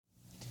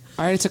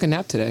I already took a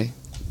nap today.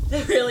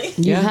 Really?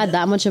 You had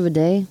that much of a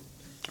day?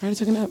 I already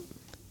took a nap.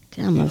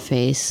 Get on my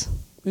face.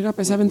 We got up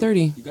at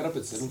 7:30. You got up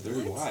at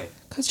 7:30. Why?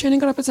 Because Shannon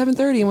got up at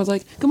 7:30 and was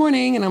like, "Good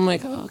morning," and I'm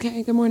like, oh,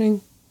 "Okay, good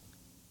morning."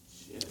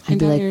 I'd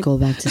be tired. like, go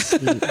back to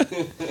sleep.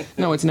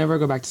 No, it's never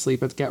go back to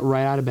sleep. It's get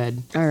right out of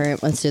bed. All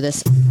right, let's do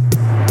this.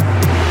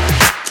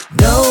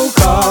 No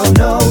call,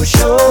 no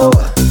show.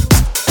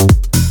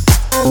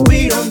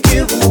 We don't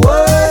give a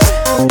what.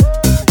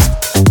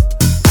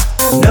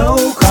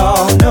 No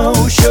call,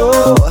 no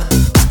show.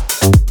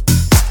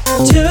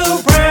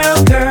 Two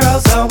brown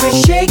girls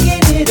always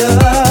shaking it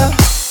up.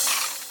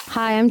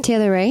 Hi, I'm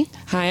TayRae.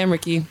 Hi, I'm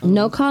Rikki.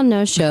 No Call,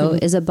 No Show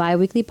is a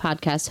bi-weekly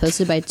podcast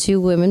hosted by two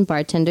women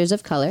bartenders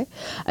of color,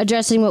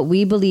 addressing what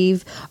we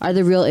believe are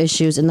the real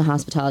issues in the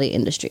hospitality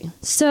industry.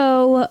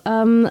 So,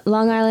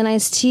 Long Island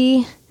iced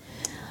tea.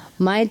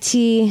 My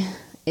tea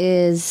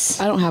is...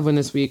 I don't have one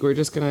this week. We're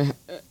just going to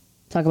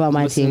Talk about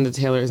my tea. listen to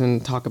Taylor's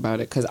and talk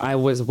about it because I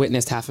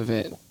witnessed half of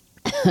it.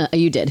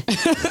 You did.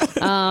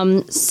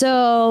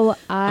 So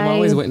I'm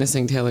always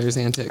witnessing Taylor's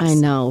antics. I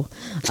know.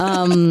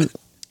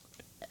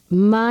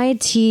 My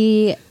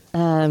tea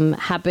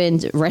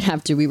happened right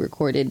after we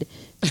recorded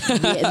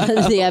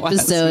the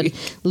episode.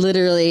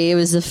 Literally, it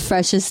was the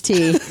freshest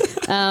tea.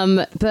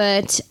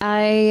 But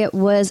I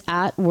was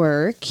at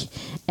work.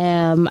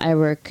 I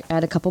work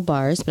at a couple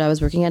bars, but I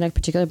was working at a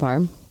particular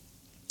bar.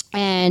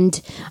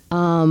 And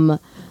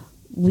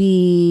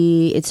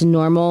it's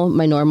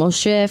my normal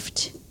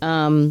shift.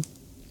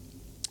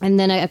 And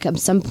then at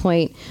some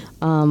point,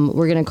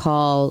 we're going to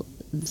call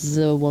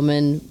the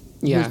woman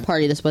whose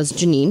party this was,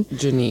 Janine.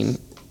 Janine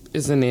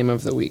is the name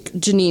of the week.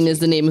 Janine is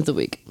the name of the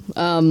week.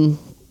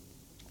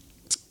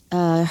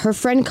 Her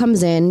friend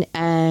comes in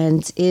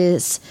and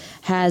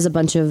has a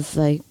bunch of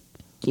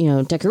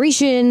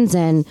decorations,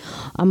 and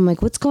I'm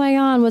like, what's going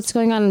on?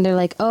 And they're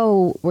like,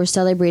 oh, we're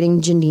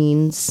celebrating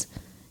Janine's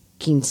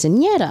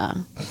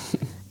quinceañera.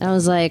 And I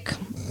was like,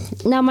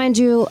 now mind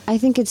you, I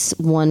think it's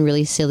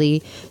really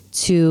silly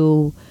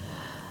to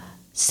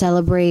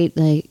celebrate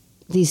like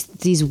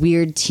these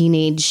weird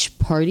teenage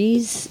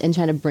parties and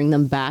try to bring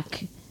them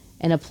back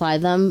and apply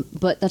them,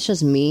 but that's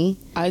just me.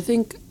 I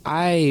think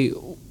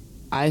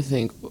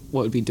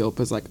what would be dope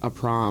is like a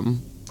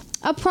prom.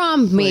 A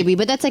prom, maybe,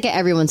 but that's like an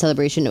everyone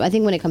celebration. I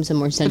think when it comes to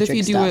more centric But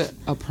if you stuff. do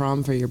a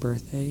prom for your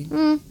birthday.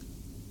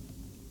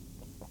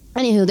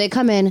 Anywho, they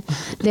come in,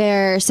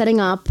 they're setting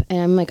up, and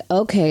I'm like,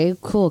 okay,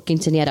 cool,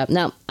 quinceañera.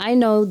 Now, I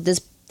know this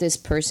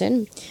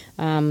person.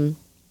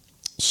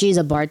 She's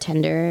a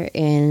bartender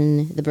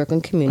in the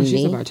Brooklyn community. Oh,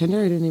 she's a bartender?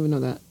 I didn't even know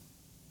that.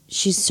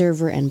 She's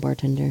server and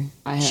bartender.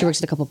 She works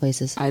at a couple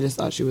places. I just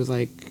thought she was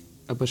like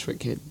a Bushwick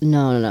kid.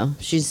 No.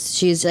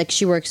 She's like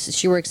she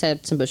works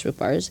at some Bushwick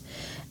bars,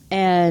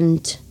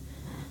 and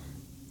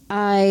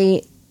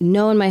I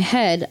know in my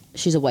head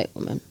she's a white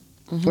woman,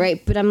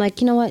 right? But I'm like,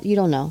 you know what? You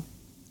don't know.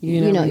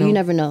 You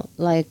never know.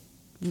 Like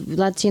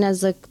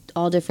Latinas, like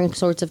all different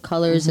sorts of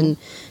colors and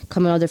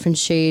come in all different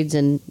shades,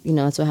 and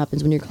that's what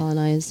happens when you're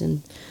colonized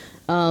and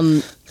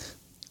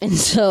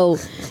so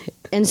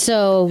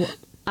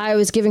I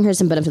was giving her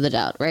some benefit of the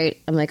doubt, right?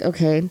 I'm like,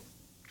 okay.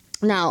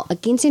 Now, a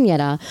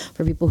quinceañera,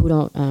 for people who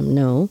don't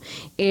know,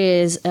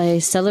 is a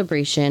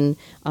celebration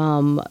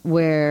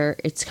where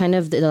it's kind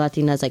of the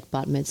Latinas like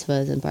bat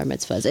mitzvahs and bar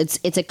mitzvahs.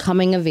 It's a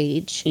coming of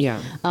age.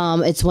 Yeah.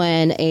 It's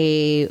when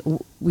a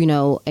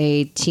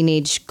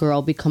teenage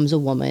girl becomes a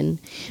woman.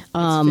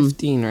 It's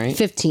 15, right?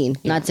 15,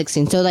 not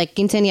 16. So like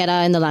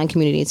quinceañera in the Latin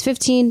community, it's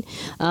 15.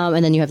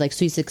 And then you have like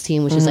sweet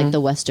 16, which is like the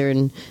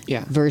Western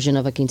version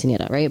of a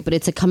quinceañera, right? But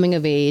it's a coming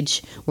of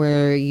age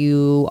where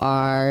you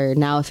are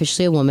now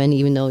officially a woman,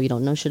 even though you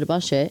don't know shit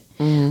about shit.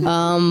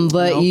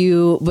 But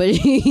you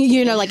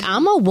know, like,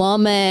 I'm a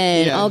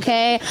woman,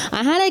 okay?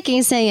 I had a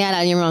quinceañera,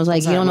 and your mom's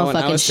like, you don't know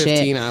fucking shit. When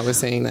I was 15, I was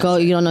saying that. Go,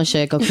 you don't know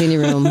shit. Go clean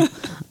your room.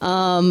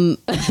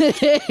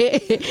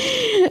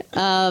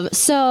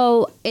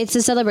 So it's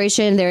a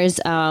celebration. There's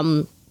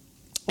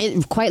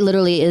it quite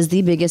literally is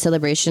the biggest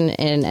celebration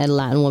in a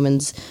Latin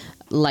woman's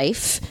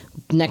life,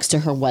 next to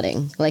her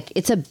wedding. Like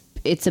it's a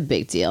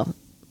big deal.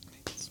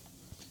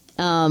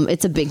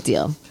 It's a big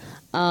deal.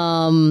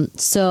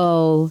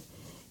 So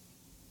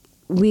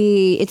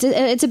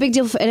it's a big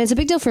deal, and it's a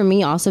big deal for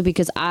me also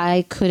because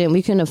we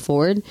couldn't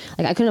afford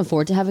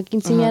to have a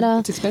quinceañera.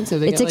 It's expensive.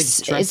 They get like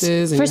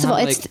dresses. First of all,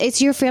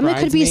 it's your family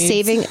could be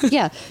saving.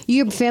 Yeah,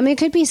 your family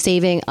could be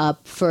saving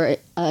up for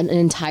an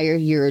entire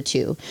year or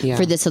two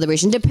for this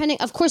celebration. Depending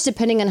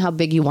on how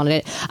big you wanted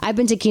it. I've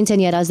been to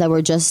quinceañeras that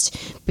were just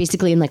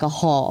basically in like a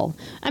hall.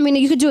 I mean,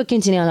 you could do a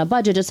quinceañera on a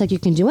budget, just like you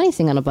can do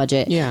anything on a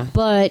budget. Yeah.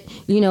 But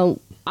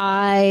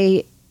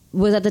I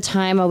was at the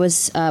time when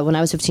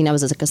I was 15, I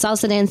was like a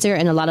salsa dancer,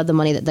 and a lot of the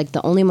money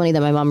the only money that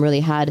my mom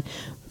really had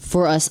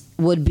for us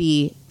would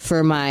be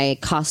for my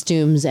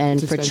costumes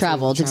and for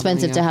travel. It's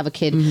expensive to have a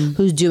kid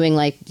who's doing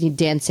like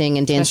dancing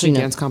and dance. Especially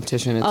dance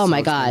competition. It's oh my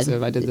so God.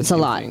 expensive. I did this. It's a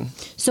lot. Thing.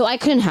 So I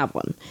couldn't have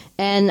one.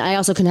 And I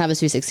also couldn't have a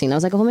Sweet 16. I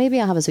was like, well,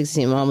 maybe I'll have a Sweet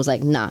 16. My mom was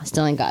like, nah,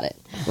 still ain't got it.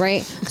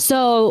 Right?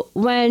 So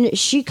when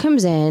she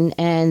comes in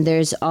and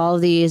there's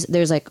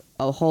like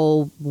a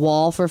whole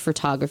wall for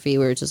photography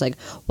where it's just like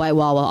white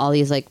wall with all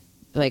these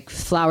like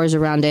flowers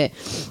around it.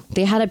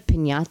 They had a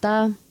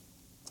piñata.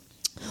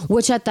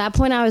 Which at that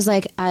point I was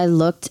like, I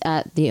looked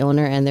at the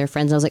owner and their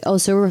friends and I was like, oh,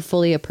 so we're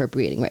fully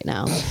appropriating right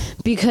now.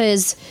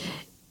 Because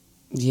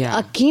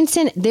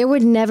there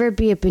would never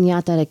be a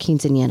piñata at a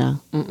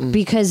quinceañera.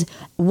 Because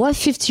what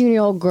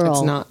 15-year-old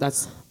girl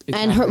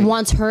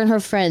wants her and her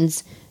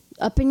friends.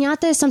 A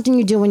piñata is something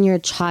you do when you're a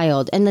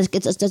child. And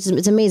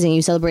it's amazing.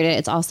 You celebrate it.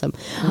 It's awesome.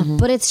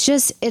 But it's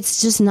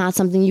just not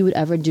something you would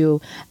ever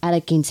do at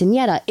a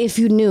quinceañera if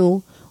you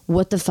knew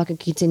what the fuck a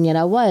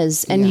quinceañera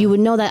was. And you would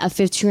know that a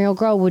 15-year-old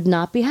girl would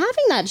not be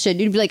having that shit.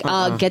 You'd be like,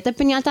 get the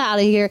piñata out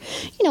of here.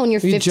 You know, when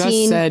you're 15. You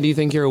just said you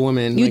think you're a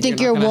woman. You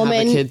think you're a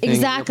woman.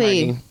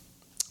 Exactly.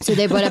 So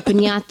they brought a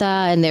piñata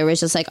and there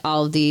was just like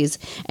all of these.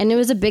 And it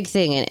was a big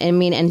thing. And I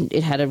mean, and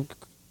it had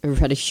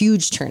a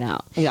huge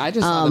turnout. Yeah, I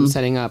just saw them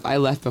setting up. I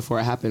left before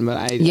it happened, but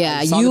I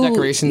saw the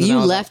decorations. You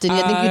left and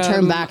I think you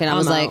turned back and I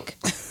was like...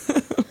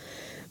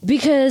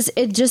 because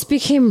it just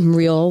became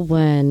real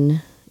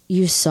when...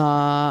 you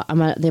saw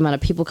the amount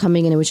of people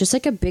coming in. It was just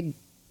like a big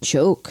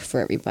joke for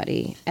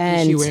everybody.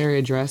 And did she wear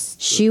a dress?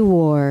 She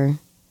wore...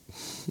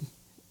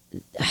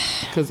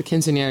 Because the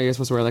quinceañera, you're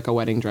supposed to wear like a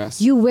wedding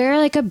dress. You wear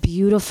like a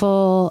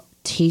beautiful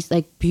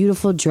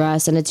beautiful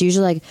dress, and it's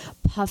usually like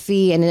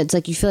puffy, and it's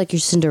like you feel like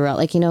you're Cinderella.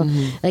 like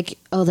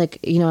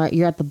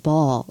you're at the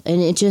ball.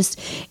 And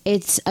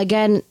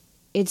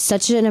it's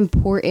such an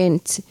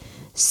important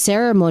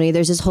ceremony.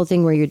 There's this whole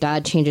thing where your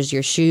dad changes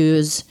your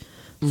shoes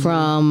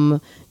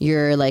from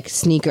your like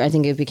sneaker. I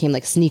think it became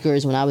like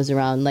sneakers when I was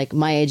around like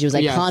my age. It was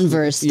like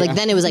Converse. Like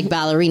then it was like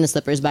ballerina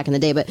slippers back in the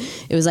day, but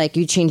it was like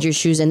you change your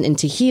shoes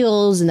into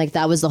heels, and like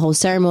that was the whole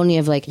ceremony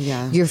of like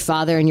your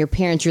father and your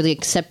parents really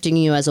accepting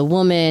you as a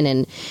woman.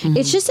 And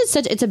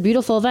it's a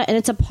beautiful event, and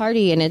it's a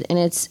party, and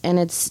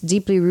it's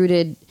deeply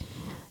rooted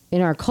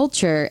in our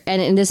culture,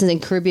 and this is in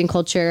Caribbean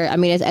culture. I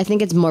mean, I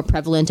think it's more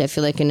prevalent. I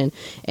feel like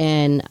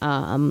in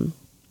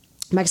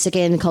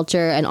Mexican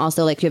culture, and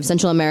also like you have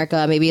Central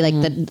America, maybe like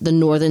the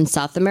northern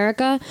South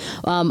America,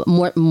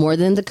 more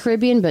than the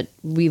Caribbean, but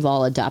we've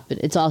all adopted.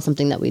 It's all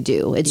something that we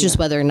do. It's just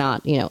whether or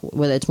not,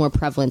 whether it's more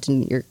prevalent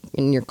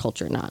in your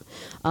culture or not.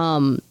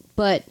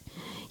 But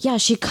yeah,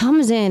 she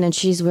comes in and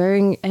she's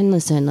wearing, and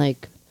listen,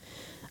 like,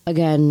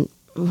 again,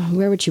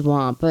 wear what you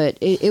want, but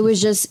it was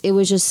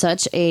just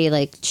such a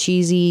like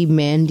cheesy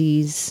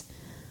Mandy's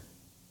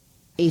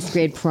 8th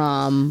grade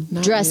prom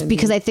dress,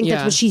 because I think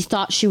that's what she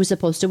thought she was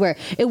supposed to wear.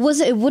 It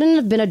wouldn't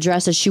have been a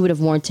dress that she would have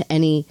worn to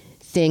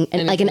anything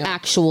like an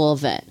actual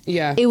event.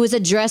 Yeah. It was a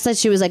dress that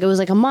she was like, it was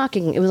like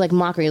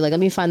mockery. Like, let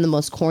me find the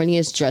most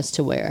corniest dress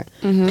to wear.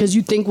 Because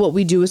you think what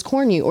we do is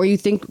corny, or you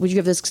think would you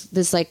have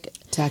this like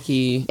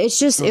tacky. It's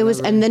just, it was,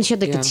 and then she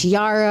had like a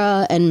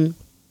tiara, and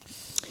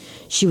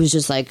she was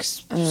just like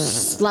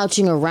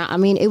slouching around. I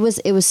mean, it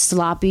was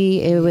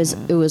sloppy. It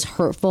was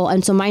hurtful.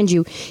 And so mind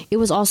you, it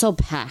was also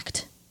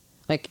packed.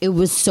 Like, it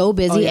was so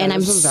busy, and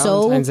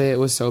Valentine's Day, it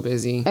was so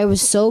busy. I was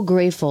so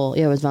grateful.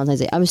 Yeah, it was Valentine's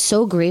Day. I was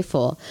so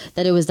grateful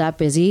that it was that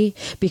busy,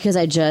 because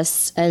I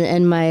just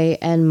and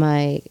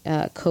my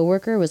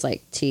coworker was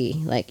like, T,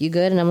 like, you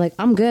good? And I'm like,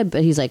 I'm good.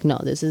 But he's like, no,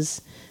 this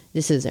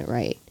isn't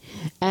right.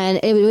 And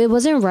it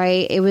wasn't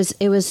right. It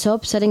was so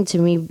upsetting to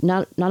me.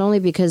 Not only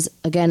because,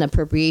 again,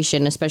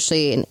 appropriation,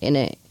 especially in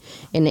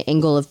an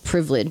angle of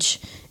privilege,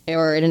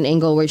 or in an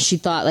angle where she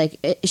thought like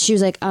she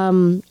was like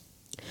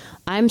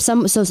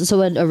so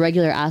when a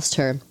regular asked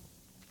her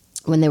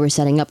when they were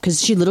setting up,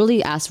 because she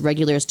literally asked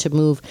regulars to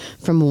move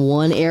from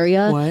one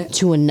area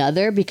to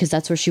another, because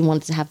that's where she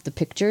wanted to have the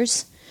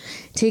pictures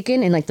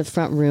taken in like the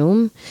front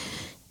room.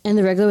 And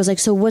the regular was like,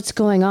 so what's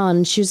going on?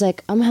 And she was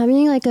like, I'm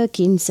having like a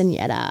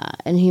quinceañera.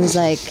 And he was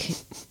like,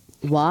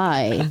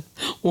 why?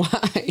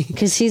 Why?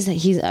 Because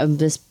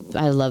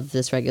I love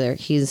this regular.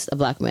 He's a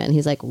black man.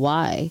 He's like,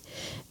 why?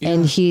 Yeah.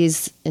 And she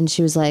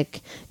was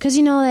like, because,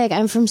 like,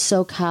 I'm from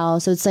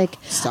SoCal, so it's like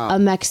a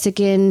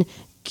Mexican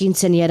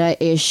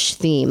quinceañera-ish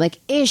theme. Like,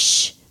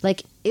 ish.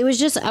 Like, it was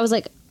just, I was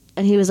like,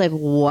 and he was like,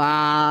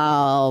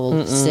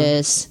 wow,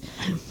 sis.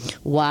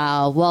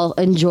 Wow. Well,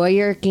 enjoy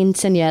your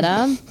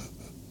quinceañera.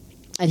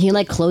 And he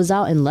like closed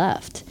out and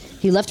left.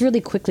 He left really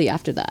quickly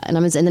after that. And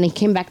then he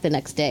came back the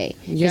next day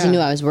because he knew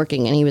I was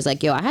working. And he was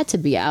like, yo, I had to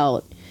be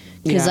out.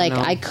 Because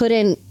I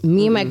couldn't,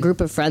 me and my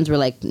group of friends were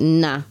like,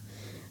 nah.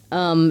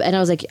 And I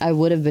was like, I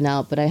would have been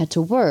out, but I had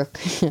to work.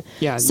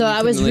 Yeah. So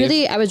I was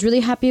really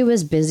happy it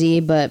was busy,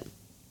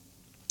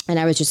 and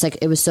I was just like,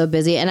 it was so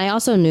busy. And I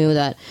also knew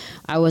that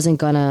I wasn't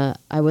going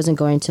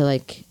to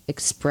like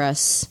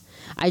express,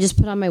 I just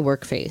put on my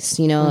work face,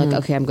 like,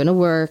 okay, I'm going to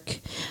work.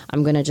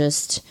 I'm going to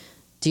just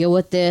deal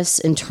with this,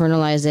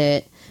 internalize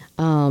it.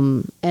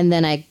 And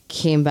then I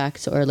came back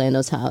to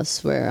Orlando's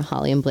house where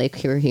Holly and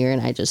Blake were here,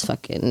 and I just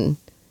fucking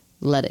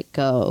let it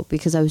go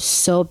because I was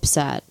so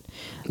upset.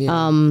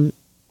 Yeah.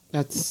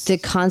 That's the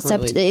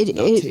concept. Really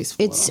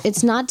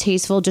It's not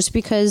tasteful just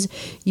because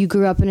you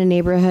grew up in a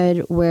neighborhood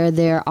where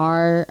there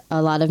are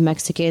a lot of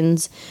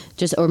Mexicans,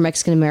 or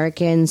Mexican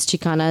Americans,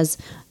 Chicanas,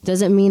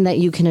 doesn't mean that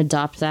you can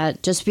adopt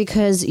that. Just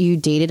because you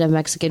dated a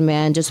Mexican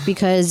man, just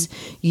because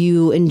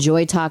you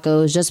enjoy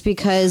tacos, just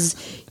because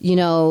you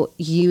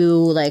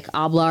like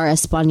hablar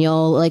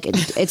español, like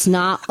it's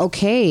not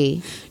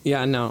okay.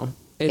 Yeah, no.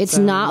 It's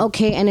not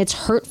okay, and it's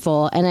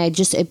hurtful, and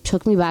it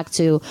took me back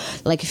to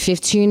like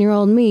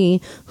 15-year-old me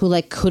who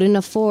like couldn't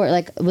afford,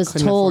 like was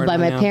told by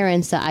my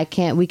parents that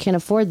we can't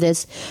afford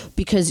this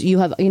because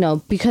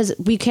because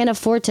we can't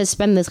afford to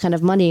spend this kind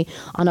of money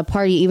on a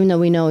party, even though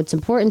we know it's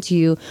important to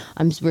you.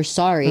 We're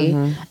sorry.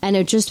 Mm-hmm. And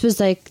it just was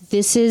like,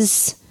 this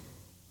is,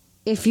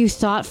 if you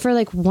thought for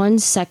like 1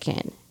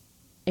 second,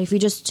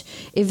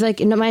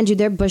 mind you,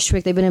 they're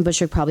Bushwick, they've been in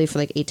Bushwick probably for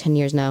like 8-10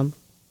 years now.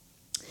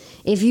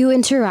 If you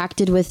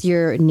interacted with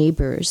your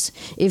neighbors,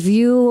 if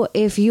you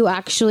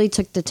actually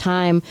took the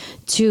time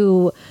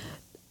to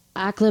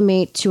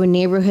acclimate to a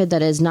neighborhood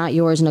that is not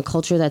yours and a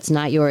culture that's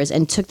not yours,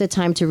 and took the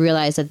time to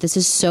realize that this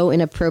is so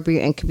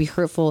inappropriate and could be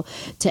hurtful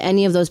to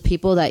any of those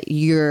people that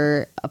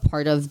you're a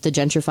part of the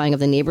gentrifying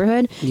of the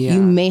neighborhood,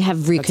 you may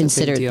have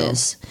reconsidered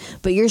this.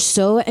 But you're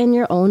so in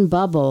your own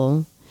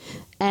bubble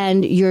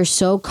and you're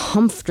so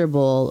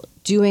comfortable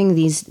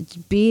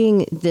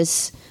being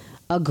this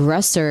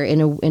aggressor in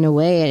a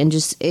way, and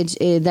just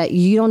that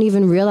you don't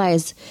even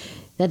realize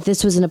that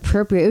this was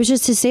inappropriate. It was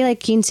just to say like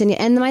quinceañera.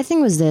 And my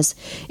thing was this: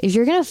 if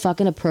you're gonna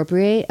fucking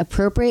appropriate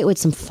with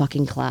some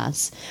fucking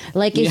class.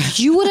 Like if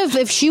she would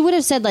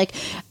have said like,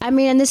 I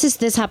mean, and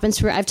this happens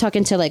for, I've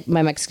talked to like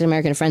my Mexican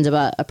American friends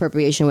about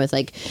appropriation with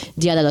like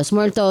Dia de los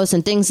Muertos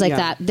and things like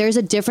that. There's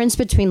a difference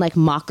between like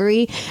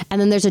mockery,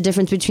 and then there's a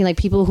difference between like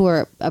people who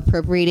are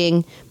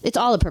appropriating. It's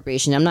all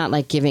appropriation. I'm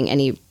not giving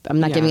any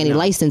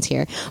license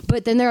here.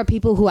 But then there are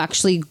people who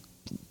actually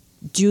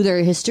do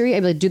their history,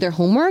 do their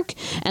homework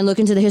and look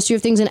into the history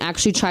of things and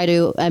actually try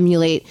to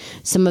emulate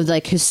some of the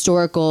like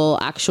historical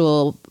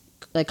actual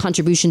like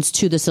contributions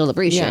to the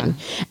celebration.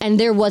 And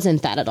there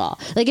wasn't that at all.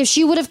 Like if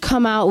she would have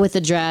come out with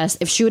a dress,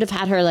 if she would have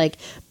had her like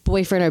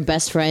boyfriend or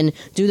best friend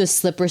do the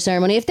slipper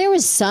ceremony, if there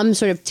was some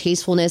sort of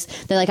tastefulness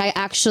that like I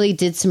actually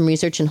did some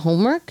research and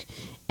homework,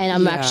 and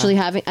I'm actually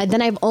having,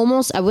 then I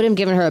would have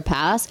given her a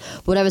pass,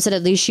 but I would have said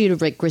at least she would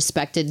have like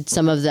respected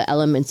some of the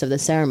elements of the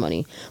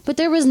ceremony. But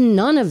there was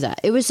none of that.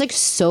 It was like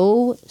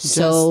so just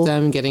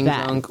them getting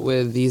bad. Drunk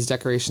with these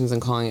decorations and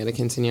calling it a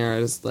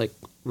quinceañera is like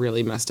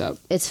really messed up.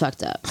 It's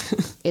fucked up.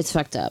 It's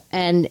fucked up.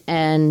 And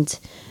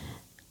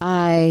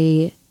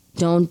I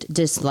don't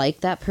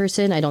dislike that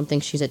person. I don't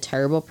think she's a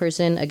terrible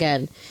person.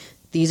 Again,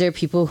 these are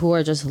people who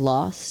are just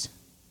lost,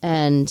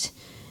 and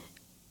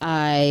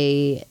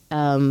I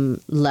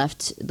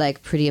left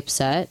like pretty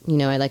upset.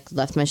 I like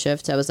left my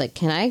shift. I was like,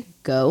 can I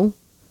go?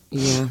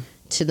 Yeah.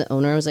 To the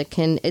owner, I was like,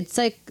 it's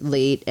like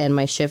late and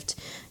my shift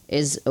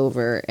is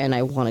over and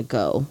I want to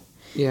go.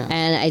 Yeah.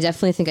 And I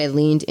definitely think I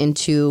leaned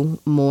into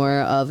more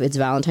of it's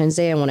Valentine's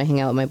Day. I want to hang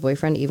out with my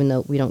boyfriend, even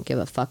though we don't give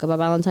a fuck about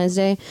Valentine's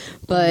Day.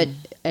 But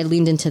I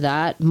leaned into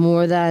that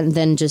more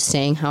than just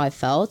saying how I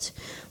felt.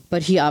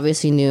 But he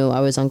obviously knew I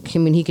was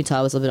he could tell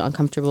I was a little bit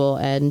uncomfortable,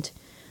 and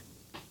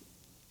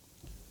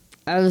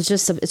it's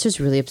just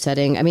really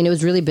upsetting. I mean, it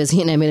was really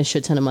busy and I made a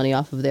shit ton of money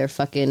off of their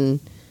fucking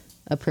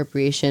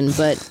appropriation,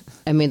 but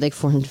I made like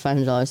 $400,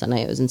 $500 that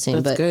night. It was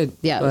insane. That's good.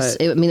 Yeah,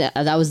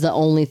 that was the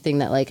only thing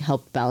that like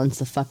helped balance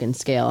the fucking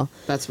scale.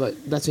 That's what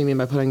you mean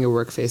by putting your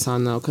work face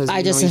on, though, because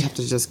you have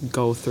to just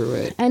go through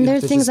it. And there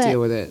are things that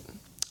deal with it.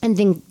 And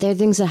there are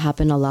things that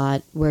happen a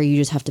lot where you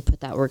just have to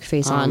put that work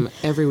face on.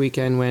 Every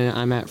weekend when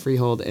I'm at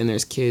Freehold and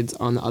there's kids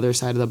on the other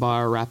side of the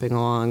bar rapping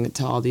along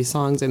to all these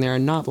songs, and they're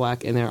not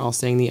black and they're all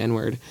saying the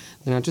N-word.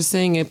 They're not just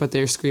saying it, but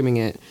they're screaming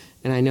it.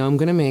 And I know I'm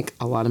going to make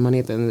a lot of money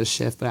at the end of the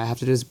shift, but I have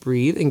to just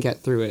breathe and get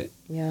through it.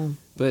 Yeah.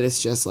 But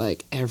it's just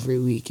like every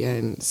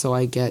weekend. So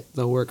I get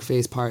the work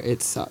face part.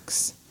 It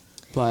sucks.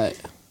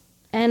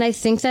 And I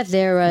think that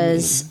there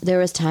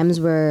was times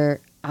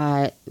where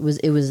my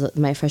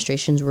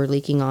frustrations were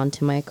leaking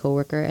onto my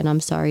coworker, and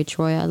I'm sorry,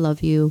 Troy, I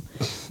love you.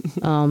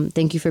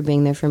 Thank you for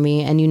being there for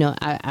me. And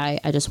I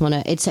just want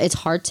to, it's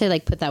hard to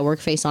like put that work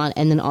face on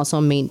and then also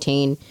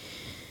maintain,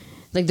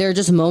 like there are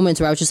just moments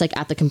where I was just like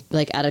at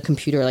a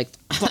computer, like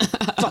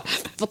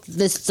fuck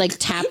this, like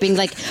tapping,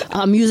 like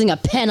I'm using a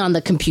pen on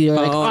the computer,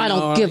 like I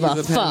don't give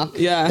a fuck.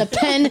 Yeah, the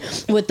pen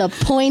with the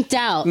point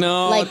out.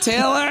 No, like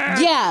Taylor.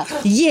 Yeah,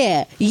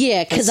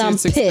 because I'm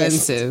pissed.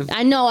 Expensive.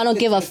 I know, I don't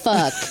give a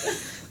fuck.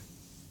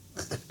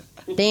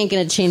 They ain't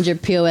gonna change your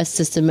POS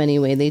system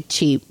anyway. They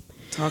cheap.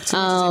 Talk to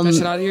us. Take that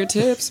shit out of your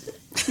tips.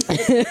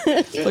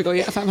 Like, oh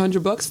yeah,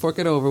 $500. Fork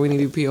it over. We need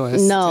to do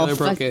POS. No, Taylor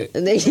broke it.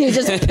 They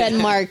just pen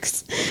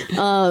marks.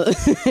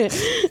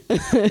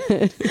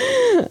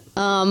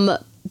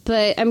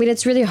 But I mean,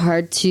 it's really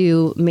hard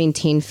to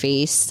maintain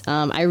face.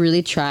 I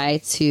really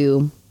try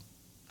to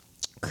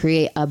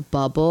create a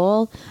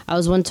bubble. I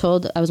was once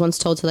told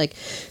to like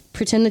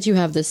pretend that you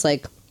have this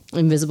like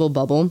invisible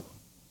bubble,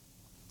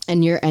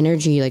 and your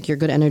energy, like your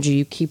good energy,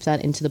 you keep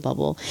that into the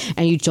bubble,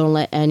 and you don't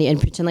let any, and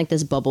pretend like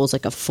this bubble is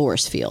like a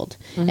force field,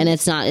 and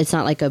it's not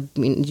like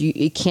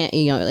it can't,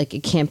 like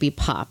it can't be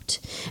popped,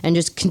 and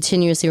just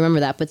continuously remember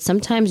that. But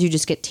sometimes you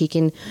just get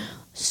taken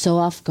so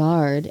off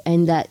guard,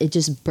 and that it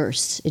just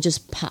bursts, it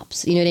just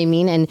pops, you know what I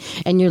mean,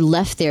 and you're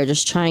left there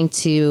just trying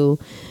to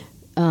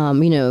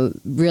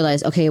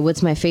realize, okay,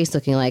 what's my face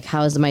looking like?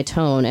 How is my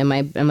tone? Am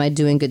I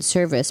doing good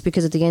service?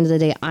 Because at the end of the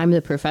day, I'm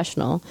the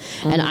professional,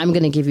 and I'm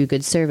going to give you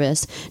good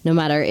service, no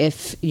matter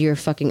if you're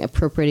fucking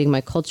appropriating my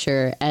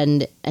culture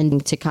and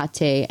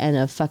Tecate and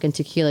a fucking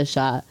tequila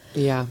shot,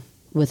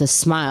 with a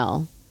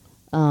smile.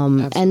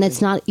 And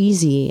it's not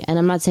easy. And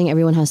I'm not saying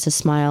everyone has to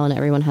smile and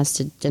everyone has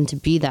to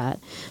be that,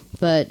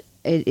 but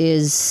it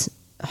is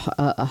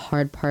a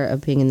hard part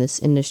of being in this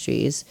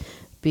industry, is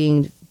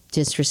being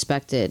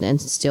disrespected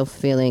and still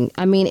feeling,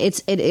 I mean,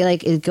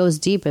 it goes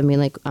deep. I mean,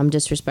 like, I'm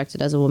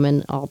disrespected as a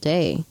woman all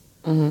day,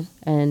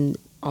 and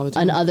all the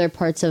time. On other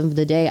parts of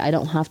the day I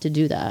don't have to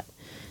do that,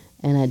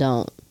 and I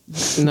don't.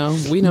 No,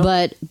 we know.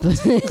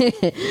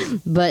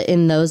 But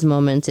in those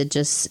moments,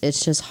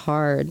 it's just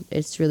hard.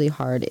 It's really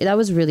hard. That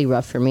was really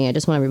rough for me. I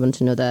just want everyone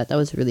to know that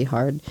was really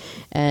hard,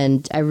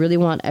 and I really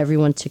want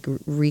everyone to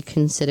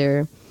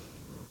reconsider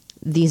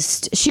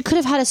these. She could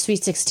have had a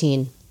sweet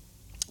 16.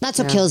 That's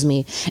what kills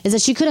me, is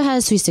that she could have had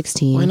a sweet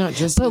 16. Why not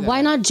just? But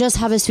why not just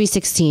have a sweet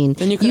 16?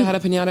 Then you could have had a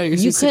pinata at your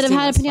sweet 16. You could have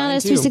had a pinata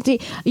at sweet 16.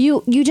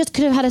 You just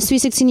could have had a sweet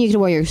 16. You could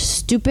wear your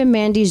stupid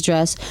Mandy's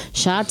dress.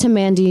 Shout out to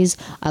Mandy's.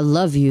 I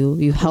love you.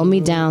 You held me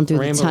down through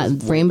the time.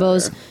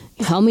 Rainbows.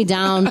 You held me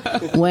down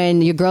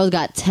when your girls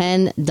got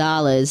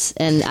 $10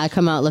 and I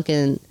come out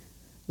looking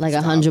like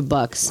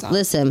 $100. Stop.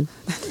 Listen,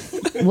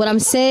 what I'm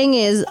saying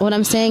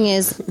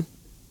is,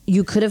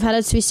 you could have had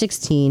a sweet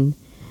 16,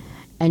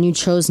 and you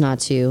chose not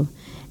to.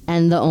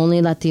 And the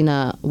only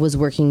Latina was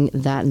working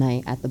that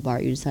night at the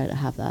bar. You decided to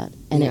have that.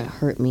 And it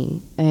hurt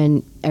me.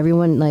 And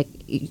everyone, like,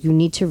 you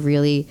need to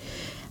really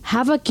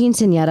have a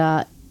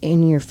quinceañera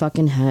in your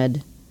fucking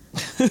head.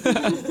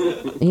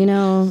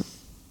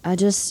 I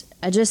just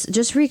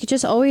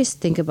always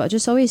think about,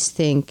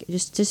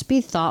 just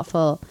be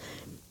thoughtful.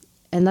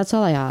 And that's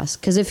all I ask.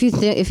 Because if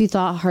you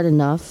thought hard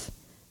enough,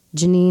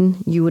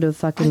 Janine, you would have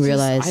fucking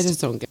realized. I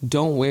just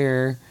don't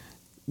wear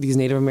these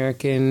Native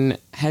American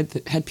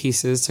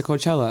headpieces to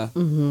Coachella.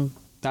 Mm-hmm.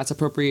 That's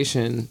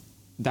appropriation.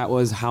 That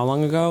was how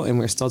long ago? And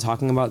we're still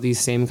talking about these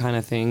same kind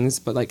of things.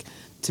 But, like,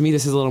 to me,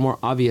 this is a little more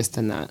obvious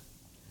than that.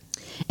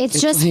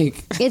 It's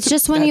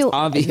just when you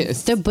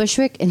obvious. The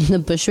Bushwick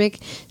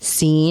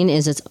scene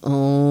is its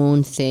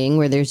own thing,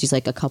 where there's just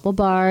like a couple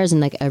bars and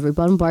like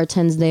everyone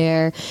bartends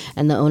there,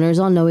 and the owners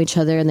all know each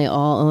other, and they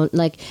all own,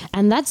 like,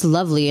 and that's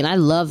lovely. And I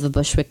love the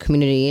Bushwick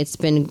community. It's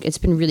been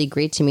really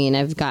great to me, and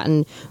I've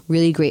gotten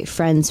really great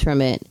friends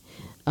from it.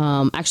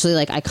 Actually,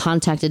 like,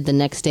 the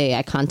next day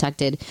I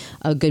contacted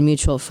a good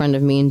mutual friend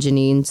of me and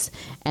Janine's,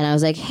 and I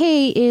was like,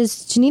 hey,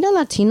 is Janina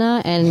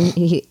Latina? And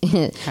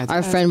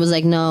our friend was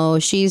like, no,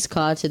 she's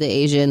caught to the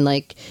Asian,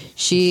 like,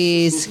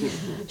 she is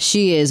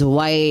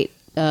white.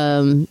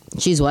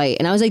 She's white.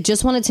 And I was like,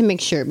 just wanted to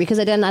make sure, because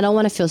I don't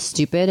want to feel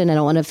stupid, and I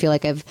don't want to feel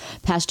like I've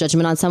passed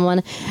judgment on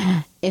someone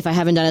if I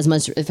haven't done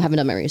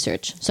my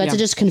research. So I had to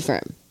just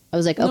confirm. I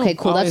was like, okay,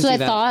 cool, that's what I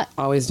thought.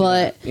 Always do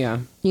but that. Yeah.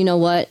 You know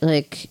what,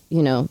 like,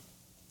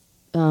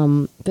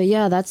 but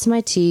yeah, that's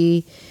my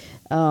tea.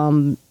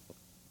 And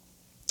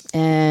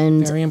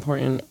very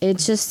important. It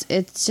just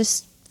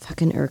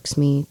fucking irks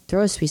me.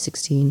 Throw a sweet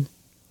 16.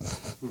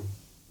 All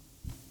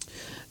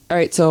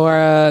right,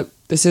 so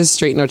this is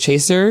Straight No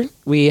Chaser.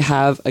 We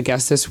have a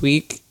guest this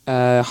week,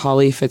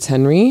 Hollie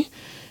Fitzhenry.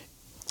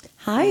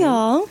 Hi,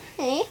 y'all.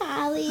 Hey,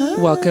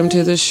 Hollie. Welcome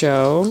to the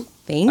show.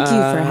 Thank you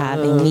for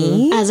having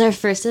me. As our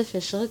first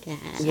official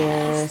guest.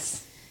 Yes.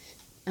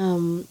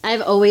 When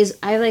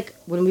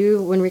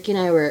Rikki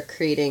and I were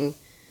creating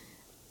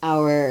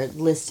our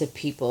list of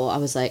people, I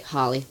was like,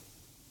 Hollie.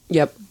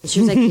 Yep.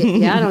 She was like,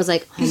 yeah, and I was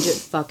like,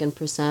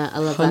 100%. I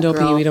love that girl.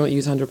 Hundo P, we don't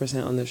use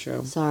 100% on this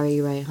show. Sorry,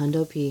 you're right,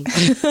 Hundo P.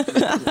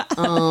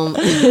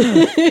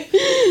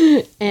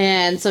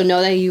 And so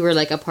know that you were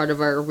like a part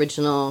of our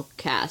original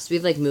cast.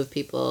 We've like moved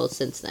people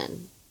since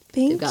then.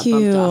 Thank They got you.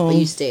 bumped off, but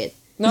you stayed.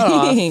 Not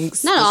off.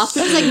 Thanks. Not off,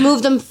 but just like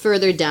moved them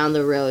further down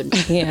the road.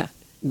 Yeah.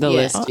 The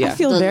list, yeah. I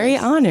feel very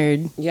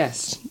honored.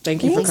 Yes.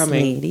 Thank you Thanks, for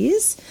coming.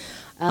 ladies.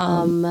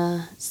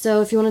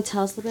 So if you want to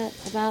tell us a bit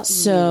about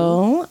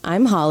So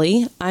I'm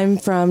Hollie. I'm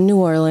from New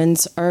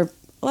Orleans, or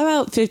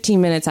about 15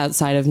 minutes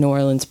outside of New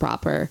Orleans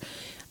proper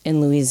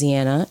in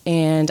Louisiana.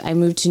 And I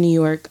moved to New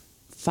York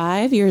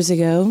 5 years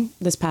ago,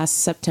 this past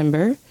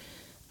September.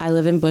 I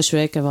live in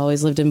Bushwick. I've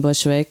always lived in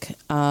Bushwick.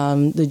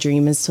 The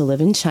dream is to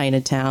live in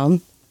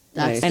Chinatown.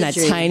 That's in the a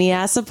dream. tiny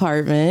ass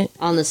apartment.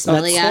 On the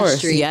smelly ass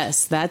street.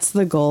 Yes, that's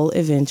the goal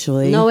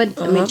eventually. No, I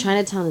mean,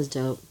 Chinatown is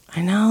dope.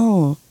 I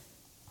know.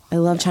 I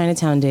love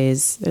Chinatown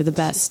days. They're the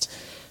best.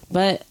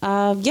 But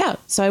yeah,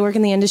 so I work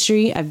in the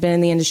industry. I've been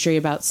in the industry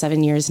about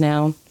 7 years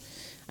now.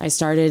 I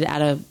started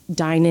at a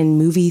dine-in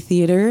movie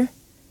theater,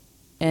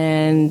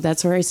 and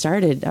that's where I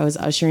started. I was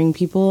ushering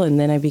people, and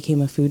then I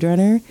became a food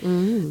runner.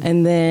 Mm.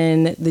 And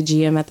then the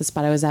GM at the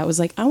spot I was at was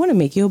like, I want to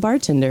make you a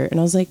bartender. And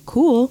I was like,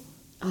 cool.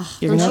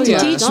 You're going to have to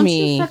teach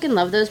me. Don't you fucking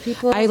love those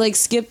people? I like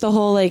skipped the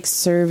whole like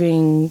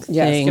serving thing.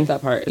 Yeah, skip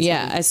that part.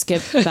 I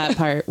skipped that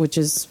part, which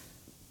is,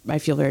 I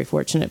feel very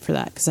fortunate for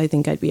that because I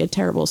think I'd be a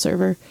terrible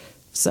server.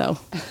 So,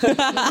 but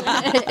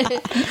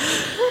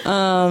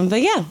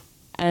yeah.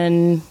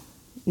 And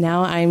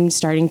now I'm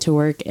starting to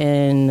work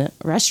in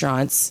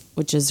restaurants,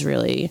 which has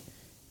really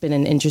been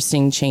an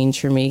interesting change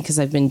for me because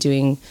I've been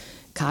doing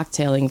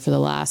cocktailing for the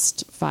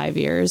last 5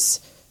 years.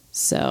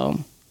 So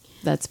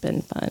that's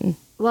been fun.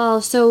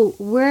 Well, so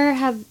where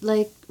have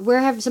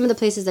some of the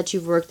places that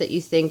you've worked that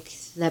you think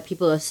that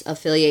people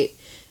affiliate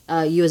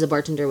you as a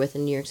bartender with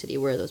in New York City?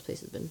 Where have those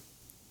places been?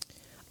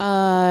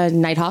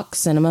 Nighthawk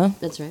Cinema.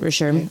 That's right. For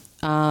sure. Right.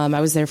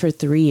 I was there for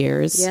 3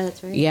 years. Yeah,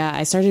 that's right. Yeah,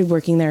 I started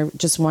working there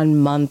just 1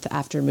 month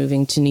after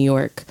moving to New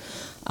York.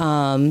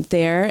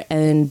 There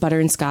and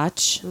Butter and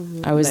Scotch.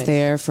 Mm-hmm. I was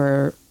there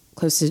for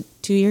close to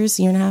 2 years,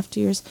 year and a half,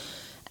 2 years.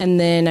 And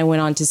then I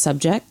went on to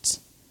Subject.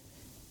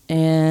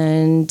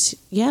 And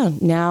yeah,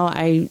 now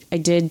I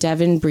did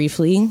Devon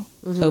briefly,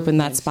 opened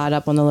that spot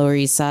up on the Lower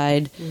East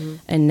Side. Mm-hmm.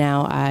 And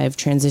now I've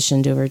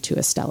transitioned over to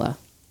Estella.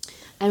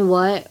 And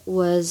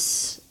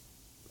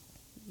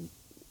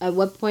at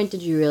what point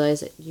did you realize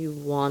that you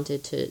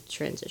wanted to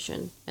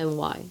transition, and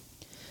why?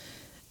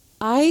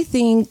 I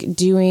think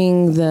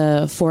doing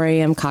the 4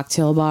 a.m.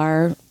 cocktail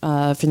bar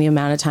for the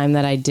amount of time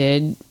that I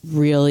did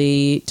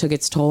really took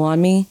its toll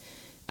on me.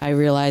 I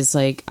realized,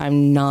 like,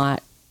 I'm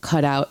not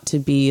cut out to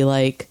be,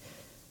 like,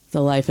 the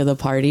life of the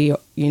party,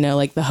 you know,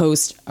 like the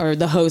host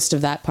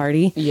of that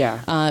party.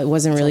 Yeah. It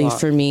wasn't really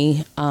for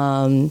me.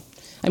 I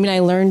mean, I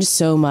learned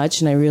so much,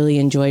 and I really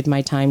enjoyed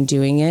my time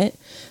doing it,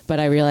 but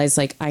I realized,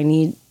 like, I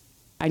need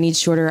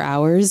shorter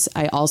hours.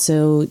 I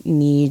also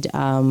need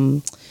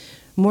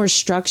more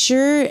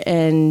structure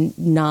and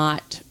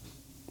not.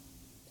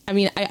 I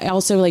mean, I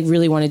also like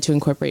really wanted to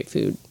incorporate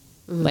food,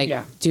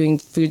 doing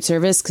food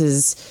service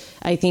because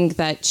I think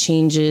that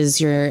changes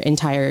your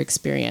entire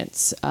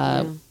experience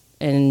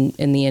in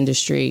the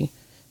industry,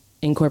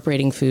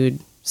 incorporating food.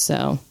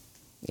 So,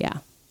 yeah.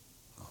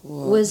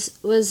 Cool. Was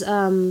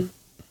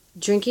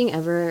drinking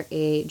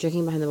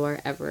behind the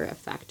bar ever a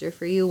factor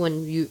for you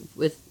when you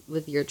with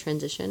your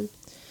transition?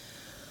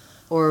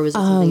 Or was it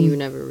something you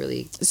never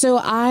really... So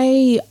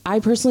I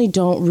personally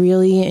don't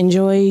really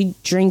enjoy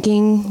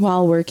drinking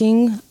while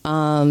working.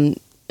 You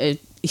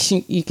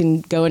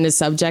can go into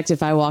Subject.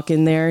 If I walk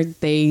in there,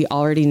 they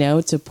already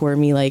know to pour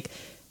me like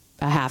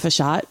a half a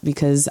shot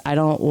because I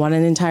don't want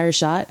an entire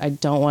shot. I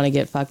don't want to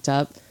get fucked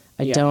up.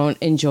 I don't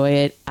enjoy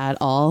it at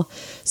all.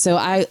 So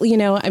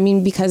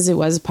because it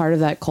was part of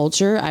that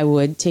culture, I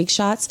would take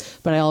shots,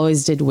 but I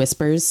always did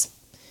whispers.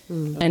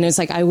 Mm. And it's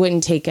like I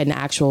wouldn't take an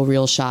actual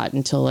real shot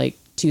until like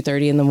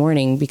 2:30 in the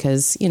morning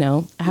because,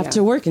 I have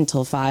to work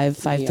until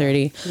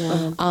 5:30.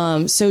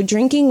 Yeah. So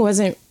drinking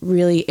wasn't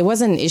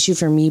an issue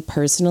for me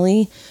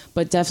personally,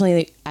 but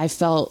definitely I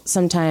felt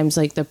sometimes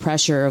like the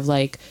pressure of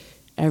like,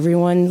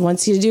 everyone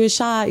wants you to do a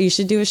shot, you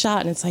should do a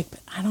shot. And it's like, but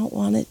I don't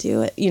want to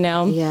do it,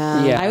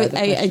 Yeah.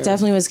 I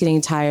definitely was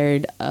getting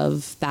tired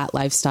of that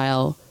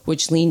lifestyle,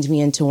 which leaned me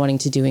into wanting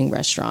to doing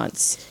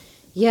restaurants.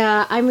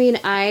 Yeah, I mean,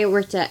 I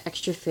worked at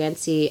Extra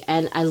Fancy,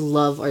 and I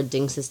love our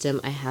ding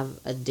system. I have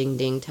a ding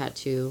ding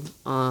tattoo.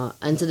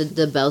 And so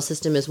the bell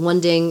system is 1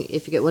 ding.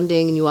 If you get 1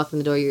 ding and you walk in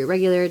the door, you're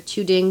irregular.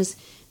 2 dings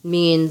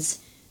means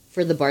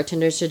for the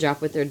bartenders to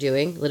drop what they're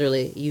doing.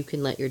 Literally, you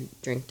can let your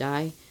drink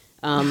die.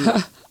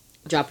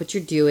 Drop what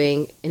you're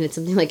doing, and it's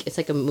something like, it's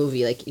like a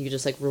movie. Like, you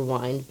just, like,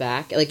 rewind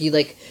back. Like, you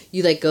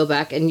go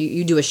back, and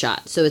you do a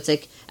shot. So it's,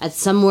 like, at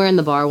somewhere in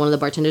the bar, one of the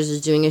bartenders is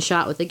doing a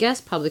shot with a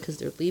guest, probably because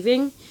they're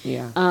leaving.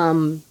 Yeah.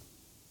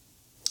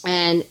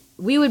 And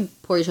we would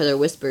pour each other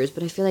whispers,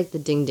 but I feel like the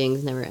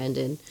ding-dings never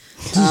ended.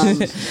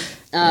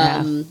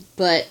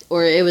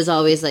 Or it was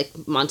always, like,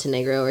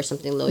 Montenegro or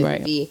something low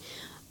EBV.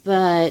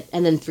 But,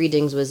 and then 3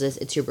 dings was this,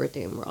 it's your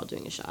birthday, and we're all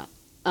doing a shot.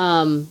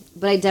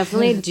 But I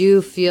definitely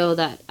do feel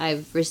that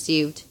I've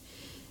received,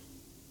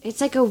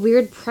 it's like a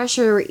weird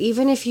pressure,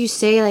 even if you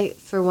say, like,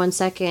 for 1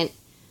 second,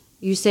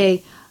 you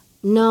say,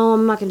 no,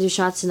 I'm not going to do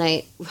shots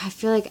tonight. I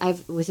feel like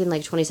within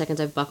like 20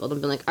 seconds, I've buckled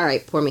and been like, all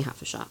right, pour me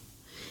half a shot.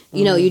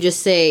 You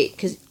just say,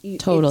 because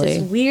totally.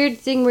 It's this weird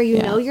thing where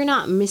know you're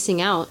not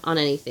missing out on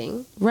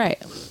anything.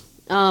 Right.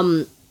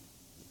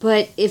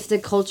 But if the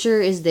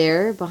culture is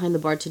there behind the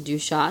bar to do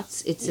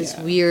shots, it's this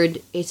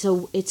weird, it's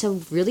a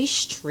really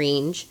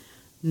strange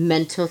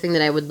mental thing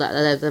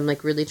that I'm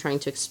like really trying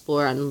to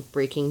explore and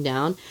breaking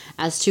down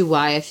as to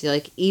why I feel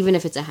like even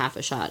if it's a half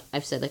a shot,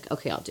 I've said like,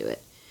 okay, I'll do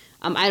it.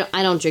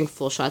 I don't drink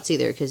full shots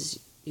either because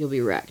you'll be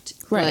wrecked.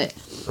 Right.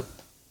 But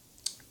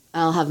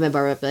I'll have my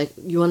bar rep be like,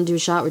 you want to do a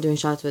shot? We're doing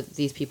shots with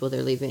these people.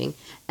 They're leaving.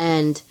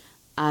 And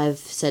I've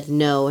said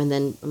no. And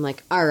then I'm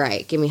like, all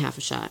right, give me half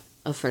a shot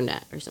of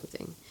Fernet or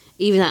something.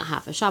 Even that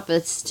half a shot, but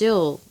I'm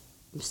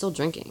still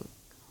drinking.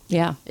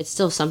 Yeah. It's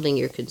still something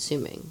you're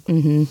consuming.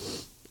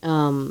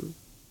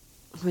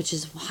 Which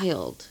is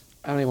wild.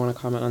 I don't even want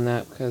to comment on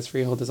that because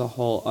Freehold is a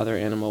whole other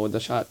animal with the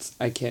shots.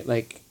 I can't,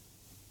 like...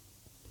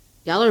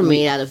 Y'all are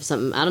made out of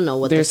something. I don't know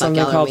what the fuck y'all are made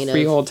of. There's something called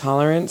Freehold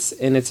tolerance,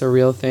 and it's a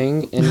real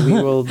thing, and we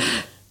will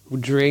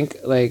drink,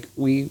 like,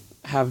 we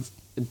have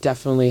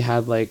definitely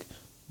had, like,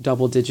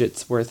 double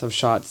digits worth of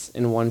shots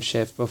in one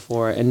shift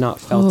before and not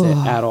felt it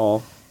at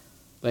all.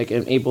 Like,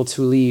 I'm able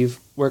to leave,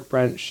 work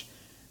brunch,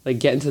 like,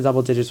 get into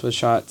double digits with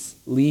shots,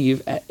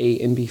 leave at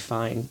 8 and be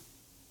fine.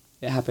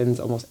 It happens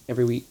almost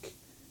every week.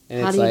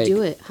 And How do you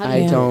do it?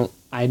 I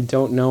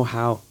don't know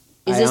how.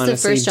 Is this the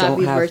first job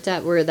you've worked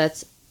at where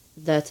that's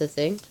a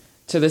thing?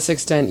 To this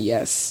extent,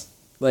 yes.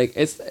 Like,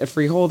 it's a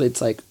Freehold,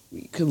 it's like,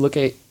 you could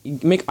you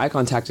make eye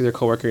contact with your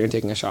coworker and you're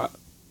taking a shot.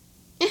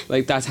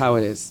 Like, that's how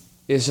it is.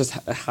 It's just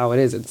how it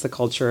is. It's the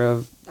culture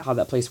of how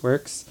that place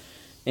works.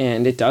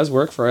 And it does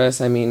work for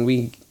us. I mean,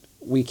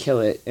 we kill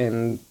it,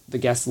 and the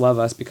guests love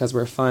us because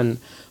we're fun.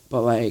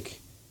 But,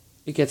 like,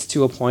 it gets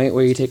to a point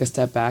where you take a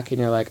step back and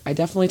you're like, I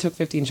definitely took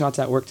 15 shots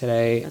at work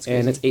today,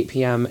 and it's 8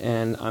 p.m.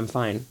 and I'm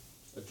fine.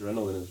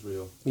 Adrenaline is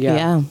real.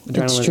 Yeah,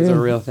 adrenaline is a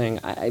real thing.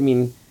 I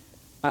mean,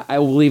 I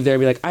will leave there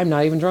and be like, I'm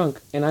not even drunk,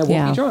 and I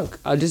won't be drunk.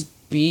 I'll just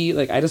be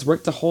like, I just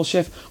worked the whole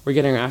shift. We're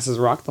getting our asses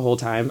rocked the whole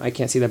time. I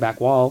can't see the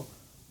back wall.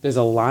 There's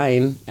a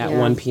line at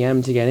 1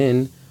 p.m. to get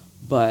in,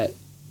 but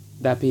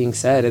that being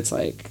said, it's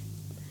like,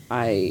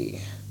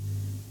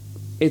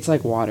 it's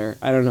like water.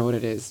 I don't know what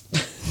it is.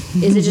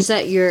 Is it just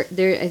that you're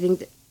there? I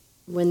think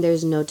when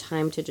there's no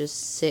time to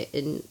just sit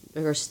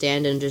or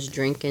stand and just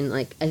drink, and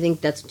like, I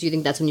think that's. Do you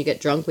think that's when you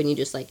get drunk, when you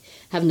just like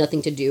have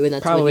nothing to do, and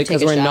that's probably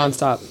because we're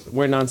nonstop.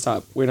 We're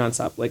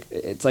nonstop. Like,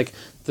 it's like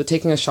the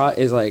taking a shot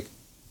is like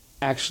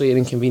actually an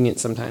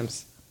inconvenience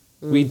sometimes.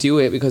 We do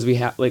it because we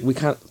have, like, we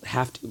kind of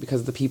have to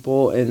because of the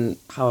people and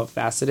how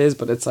fast it is.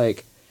 But it's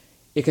like,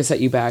 it can set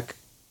you back.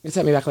 It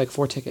set me back like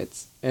 4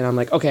 tickets, and I'm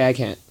like, okay, I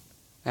can't.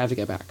 I have to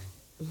get back.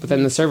 But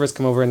then the servers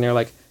come over and they're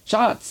like,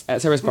 shots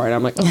at service bar, and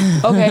I'm like,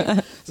 oh, okay.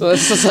 So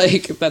it's just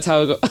like, that's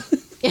how it goes.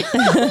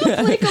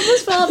 Like,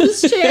 almost fell off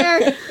his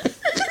chair.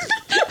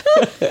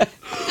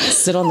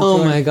 Sit on the floor.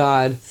 Oh my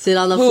god. Sit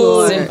on the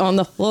floor. Sit on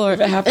the floor. If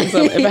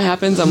it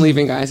happens, I'm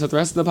leaving, guys. So the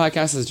rest of the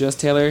podcast is just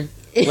Taylor.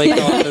 Like,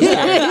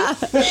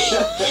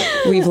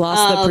 We've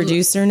lost the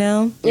producer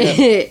now.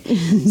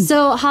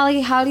 So, Hollie,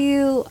 how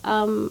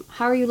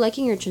are you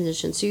liking your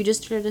transition? So you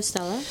just started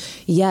Estella?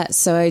 Yeah,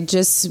 so I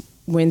just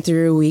went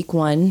through week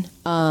 1.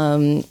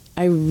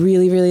 I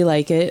really, really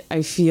like it.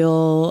 I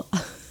feel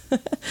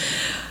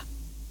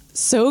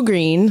so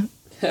green.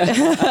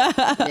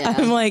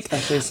 I'm like,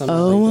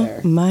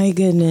 oh my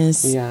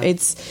goodness. Yeah.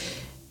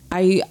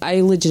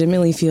 I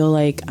legitimately feel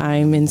like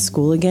I'm in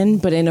school again,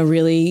 but in a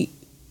really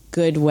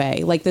good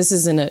way. Like,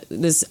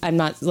 I'm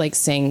not like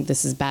saying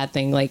this is a bad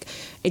thing. Like,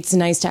 it's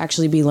nice to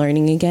actually be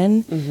learning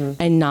again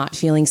and not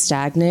feeling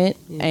stagnant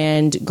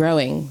and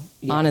growing.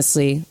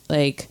 Honestly,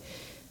 like,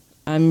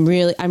 I'm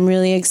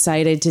really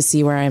excited to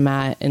see where I'm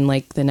at in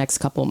like the next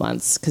couple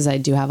months, because I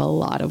do have a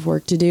lot of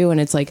work to do,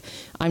 and it's like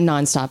I'm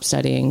nonstop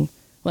studying.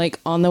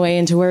 Like, on the way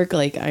into work,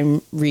 like,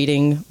 I'm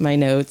reading my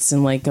notes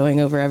and like going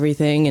over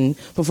everything, and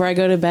before I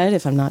go to bed,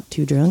 if I'm not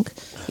too drunk,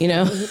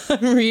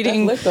 I'm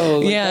reading.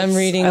 I'm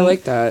reading. I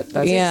like that.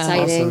 That's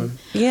exciting. Awesome.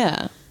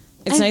 Yeah,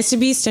 it's nice to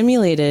be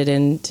stimulated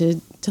and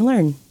to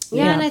learn.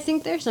 Yeah, and I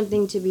think there's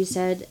something to be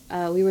said.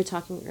 We were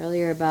talking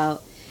earlier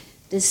about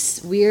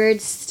this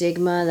weird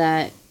stigma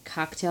that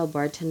cocktail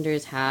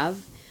bartenders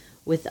have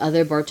with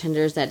other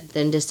bartenders that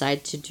then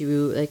decide to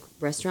do like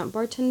restaurant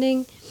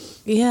bartending.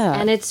 Yeah.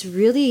 And it's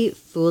really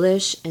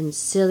foolish and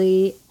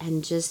silly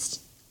and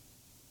just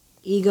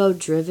ego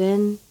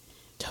driven.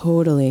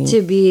 Totally.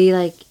 To be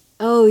like,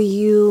 oh,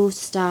 you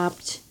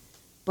stopped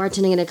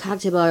bartending in a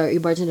cocktail bar, or you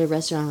bartended at a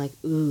restaurant, like,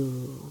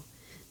 ooh,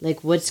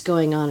 like, what's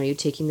going on? Are you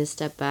taking this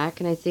step back?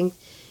 And I think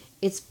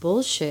it's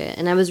bullshit.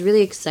 And I was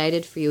really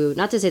excited for you.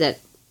 Not to say that,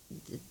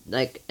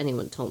 like,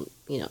 anyone told,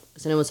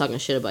 because anyone was talking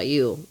shit about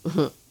you,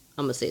 I'm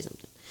going to say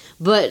something.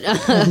 But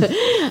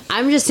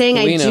I'm just saying,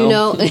 I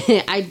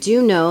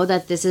do know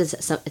that this is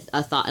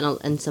a thought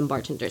in some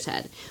bartenders'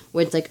 head,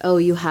 where it's like, oh,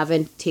 you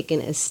haven't taken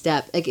a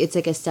step. Like, it's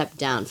like a step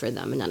down for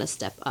them and not a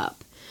step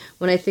up.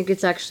 When I think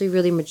it's actually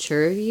really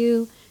mature of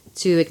you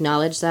to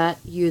acknowledge that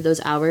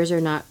those hours are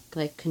not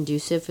like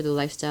conducive for the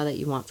lifestyle that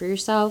you want for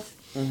yourself.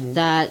 Mm-hmm.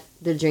 That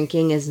the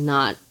drinking is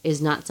not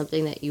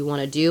something that you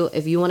want to do.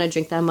 If you want to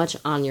drink that much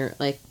on your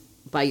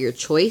by your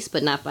choice,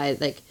 but not by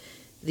like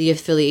the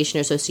affiliation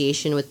or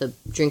association with the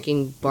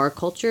drinking bar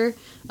culture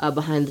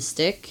behind the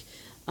stick,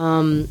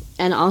 and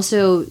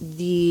also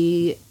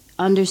the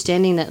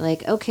understanding that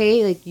like,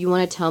 okay, like, you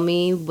want to tell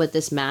me what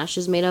this mash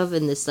is made of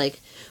and this like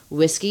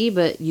whiskey,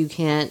 but you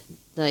can't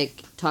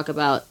like talk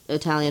about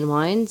Italian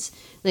wines.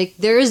 Like,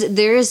 there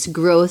is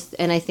growth,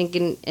 and I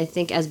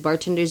think as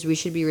bartenders we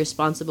should be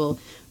responsible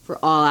for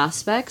all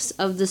aspects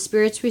of the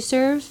spirits we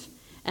serve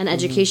and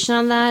education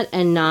on that,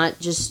 and not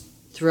just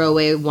throw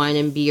away wine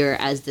and beer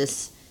as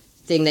this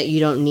thing that you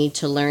don't need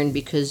to learn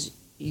because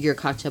your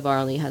cocktail bar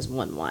only has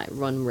one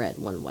red,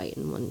 one white,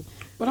 and one.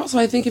 But also,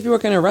 I think if you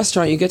work in a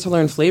restaurant, you get to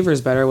learn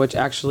flavors better, which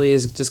actually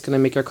is just going to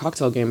make your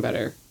cocktail game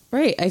better.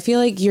 Right. I feel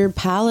like your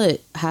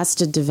palate has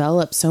to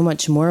develop so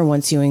much more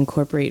once you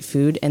incorporate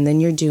food, and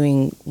then you're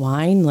doing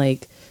wine,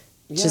 like,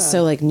 just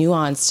so, like,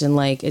 nuanced, and,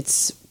 like,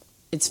 it's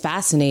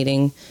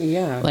fascinating.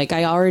 Yeah. Like,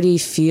 I already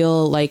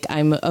feel like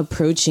I'm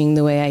approaching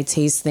the way I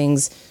taste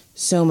things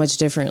so much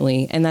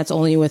differently, and that's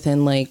only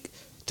within, like,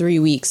 3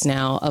 weeks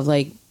now of,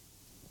 like,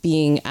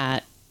 being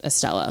at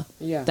Estella.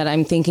 Yeah. That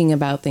I'm thinking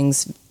about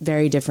things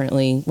very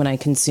differently when I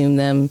consume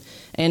them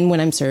and when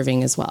I'm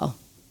serving as well.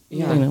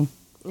 Yeah. You know?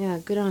 Yeah,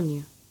 good on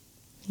you.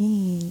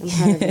 I'm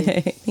proud of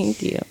you.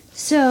 Thank you.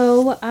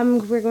 So,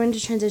 we're going to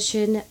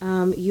transition.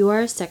 You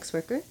are a sex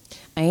worker.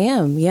 I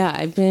am. Yeah.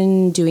 I've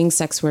been doing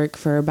sex work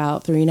for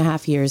about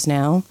 3.5 years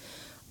now.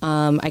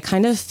 I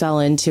kind of fell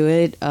into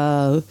it.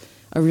 A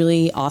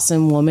really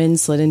awesome woman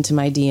slid into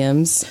my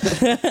DMs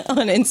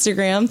on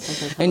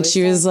Instagram, and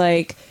she was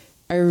like,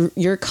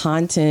 your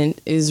content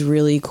is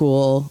really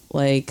cool.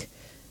 Like,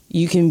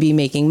 you can be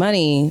making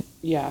money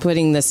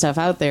putting this stuff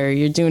out there.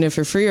 You're doing it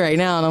for free right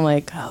now. And I'm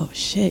like, oh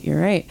shit, you're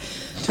right.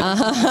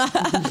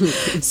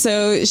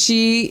 So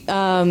she,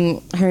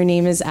 her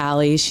name is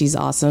Allie. She's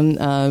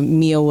awesome.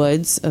 Mia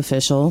Woods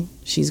official.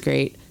 She's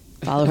great.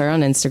 Follow her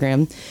on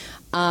Instagram.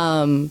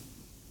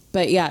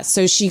 But yeah,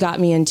 so she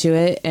got me into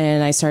it,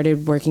 and I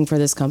started working for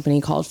this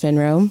company called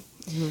Finro.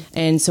 Mm-hmm.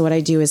 And so what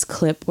I do is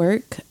clip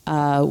work,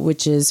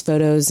 which is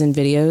photos and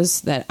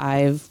videos that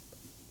I've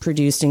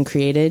produced and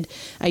created.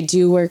 I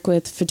do work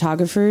with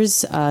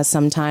photographers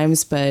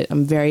sometimes, but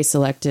I'm very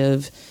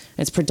selective.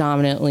 It's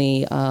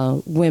predominantly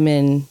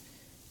women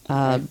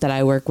that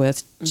I work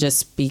with,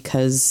 just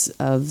because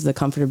of the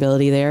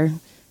comfortability there.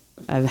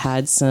 I've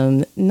had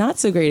some not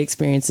so great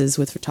experiences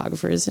with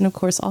photographers, and of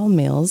course all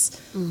males.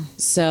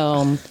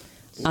 So,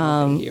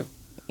 Thank you.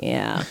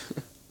 Yeah.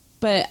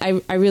 But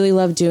I really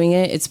love doing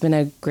it. It's been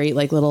a great,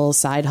 like, little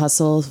side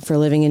hustle for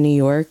living in New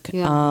York.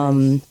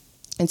 Yeah.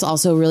 It's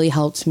also really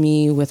helped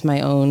me with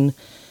my own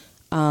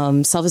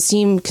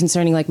self-esteem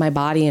concerning, like, my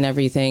body and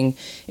everything.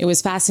 It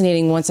was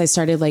fascinating. Once I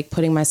started, like,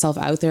 putting myself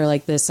out there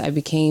like this, I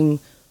became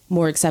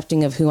more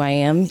accepting of who I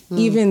am,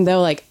 even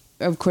though, like,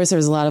 of course there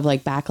was a lot of,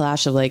 like,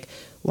 backlash of, like,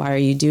 why are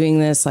you doing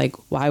this? Like,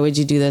 why would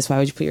you do this? Why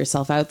would you put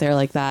yourself out there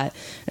like that?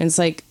 And it's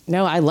like,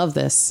 no, I love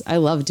this. I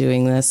love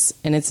doing this.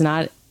 And it's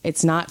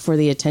not for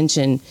the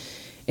attention.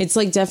 It's,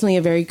 like, definitely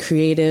a very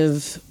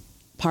creative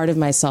part of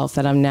myself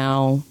that I'm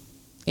now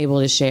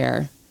able to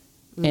share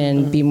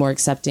and be more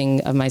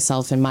accepting of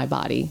myself and my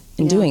body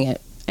and doing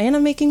it. And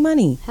I'm making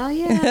money. Hell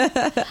yeah.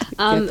 Get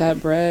that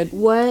bread.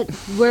 Where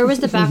was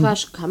the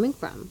backlash coming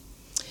from?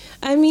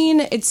 I mean,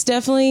 it's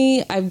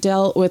definitely, I've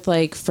dealt with,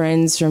 like,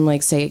 friends from,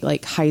 like, say,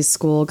 like, high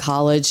school,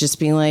 college, just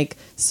being like,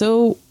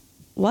 so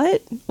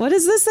what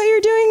is this that you're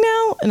doing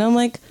now? And I'm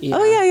like,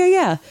 oh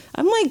yeah.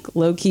 I'm, like,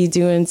 low-key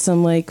doing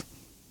some, like,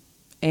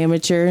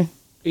 amateur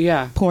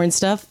porn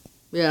stuff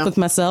with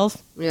myself,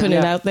 putting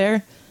it out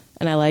there,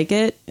 and I like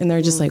it. And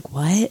they're just like,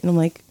 what? And I'm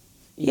like,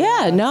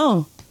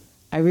 no,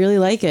 I really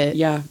like it.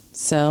 Yeah.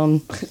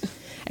 So,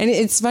 and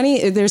it's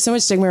funny, there's so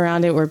much stigma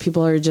around it where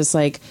people are just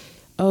like,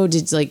 oh,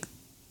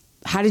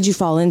 how did you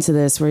fall into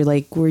this?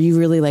 Were you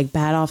really, like,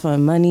 bad off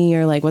on money,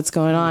 or, like, what's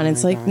going on?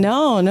 It's like,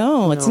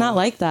 no, it's not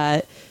like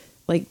that.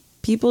 Like,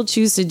 people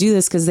choose to do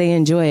this because they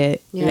enjoy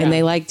it and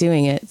they like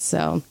doing it.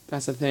 So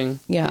that's the thing.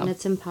 Yeah. And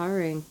it's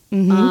empowering.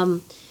 Mm-hmm.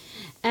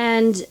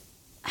 And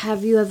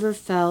have you ever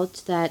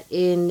felt that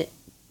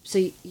so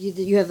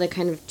you have, like,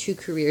 kind of two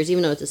careers,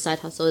 even though it's a side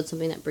hustle, it's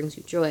something that brings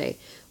you joy,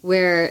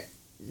 where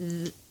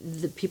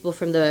the people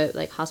from the,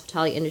 like,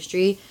 hospitality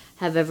industry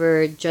have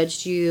ever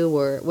judged you,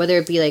 or whether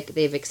it be, like,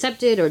 they've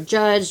accepted or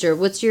judged, or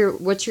what's your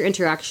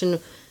interaction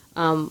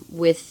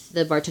with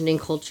the bartending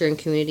culture and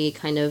community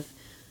kind of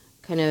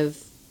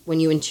when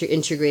you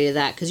integrated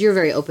that, because you're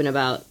very open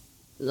about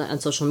on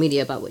social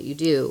media about what you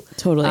do.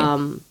 Totally.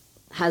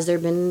 Has there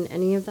been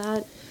any of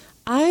that?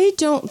 I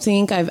don't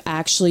think I've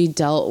actually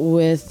dealt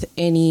with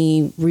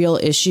any real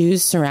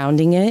issues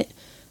surrounding it.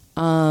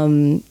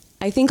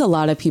 I think a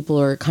lot of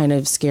people are kind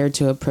of scared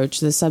to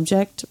approach the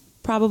subject,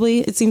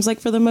 probably, it seems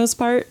like, for the most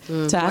part,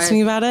 to ask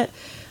me about it.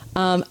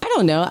 I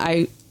don't know.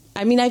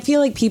 I mean, I feel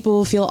like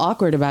people feel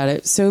awkward about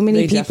it. So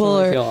many people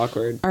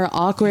are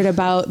awkward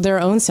about their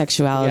own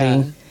sexuality.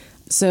 Yeah.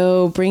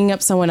 So bringing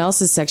up someone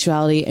else's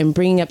sexuality and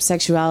bringing up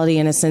sexuality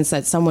in a sense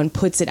that someone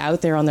puts it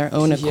out there on their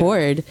own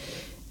accord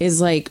is,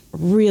 like,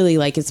 really,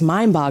 like, it's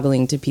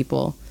mind-boggling to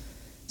people.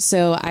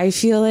 So I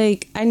feel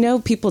like, I know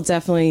people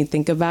definitely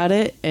think about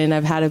it, and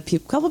I've had a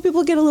couple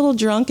people get a little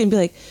drunk and be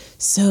like,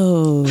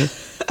 so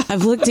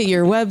I've looked at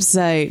your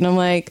website, and I'm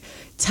like,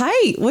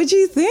 tight, what'd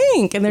you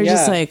think? And they're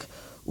just like,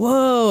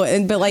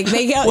 whoa, but, like,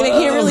 they can't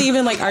really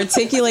even, like,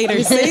 articulate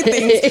or say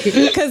things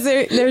because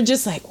they're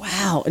just like,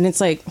 wow. And it's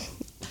like,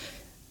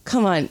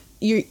 come on,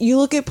 you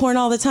look at porn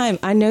all the time.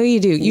 I know you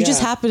do. You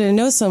just happen to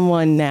know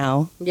someone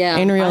now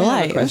in real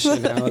life. Have a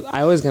question now.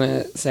 I was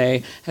going to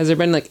say, has there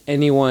been, like,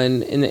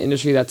 anyone in the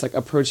industry that's, like,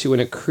 approached you in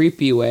a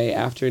creepy way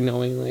after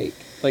knowing, like...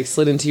 like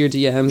slid into your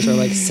DMs or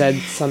like said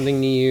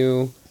something to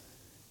you,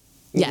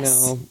 you Yes.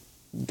 know,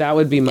 that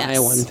would be my Yes.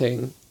 one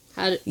thing.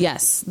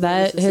 Yes,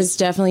 that has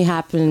definitely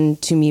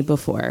happened to me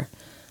before.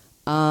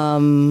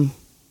 I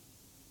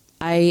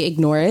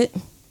ignore it.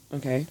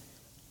 Okay.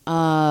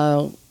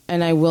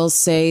 And I will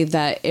say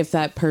that if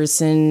that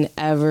person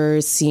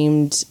ever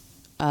seemed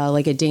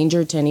like a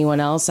danger to anyone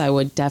else, I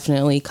would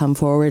definitely come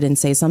forward and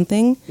say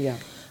something. Yeah.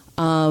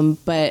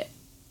 But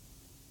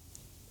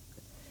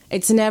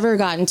it's never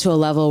gotten to a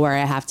level where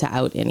I have to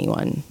out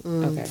anyone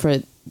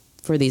Okay.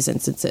 for these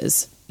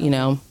instances, you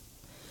know.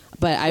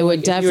 But I Like, would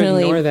if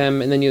definitely you ignore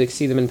them and then you like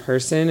see them in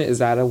person, is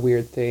that a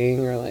weird thing,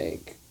 or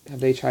like have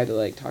they tried to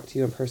like talk to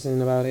you in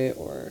person about it,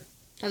 or?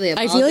 Have they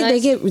I feel like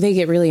apologized? they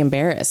get really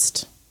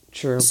embarrassed.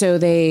 True. So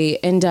they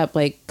end up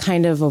like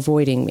kind of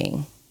avoiding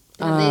me.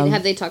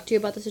 Have they talked to you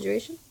about the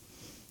situation?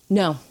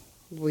 No.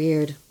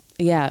 Weird.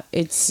 Yeah,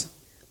 it's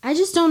I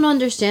just don't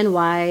understand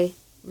why.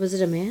 Was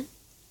it a man?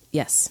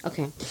 yes.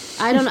 Okay.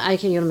 I don't. I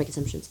can't. You don't make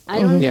assumptions. I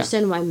don't Yeah.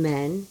 understand why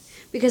men.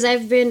 Because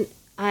I've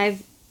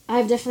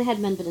definitely had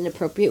men been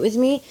inappropriate with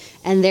me,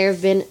 and there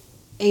have been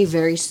a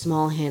very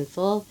small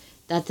handful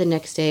that the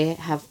next day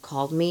have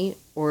called me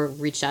or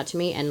reached out to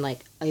me and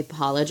like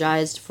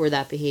apologized for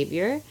that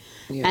behavior.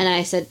 Yeah. And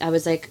I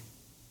was like,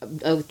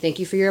 oh, thank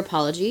you for your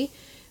apology.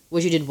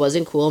 What you did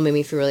wasn't cool, made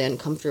me feel really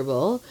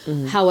uncomfortable.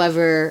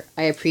 However,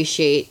 I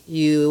appreciate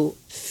you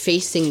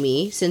facing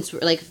me since we're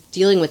like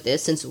dealing with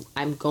this, since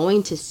I'm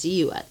going to see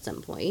you at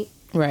some point.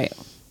 Right.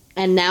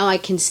 And now I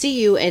can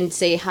see you and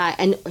say hi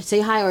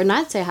or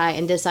not say hi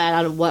and decide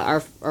on what our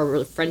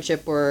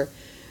friendship or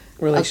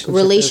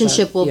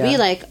relationship will be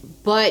like.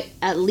 But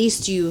at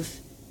least you've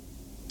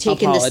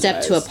taken the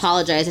step to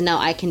apologize, and now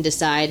I can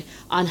decide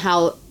on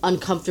how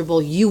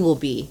uncomfortable you will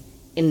be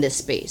in this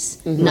space,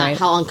 not Right.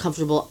 how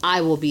uncomfortable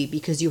I will be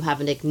because you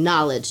haven't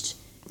acknowledged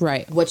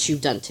Right. what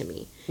you've done to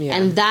me. Yeah.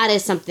 And that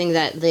is something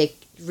that like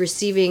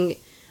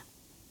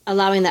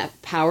allowing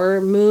that power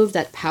move,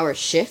 that power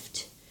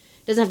shift.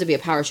 Doesn't have to be a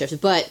power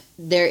shift, but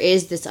there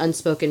is this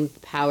unspoken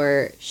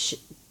power,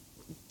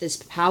 this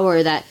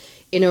power that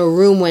in a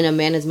room when a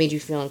man has made you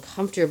feel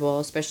uncomfortable,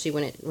 especially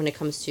when it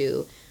comes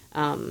to,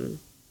 I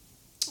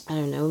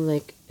don't know,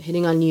 like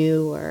hitting on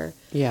you or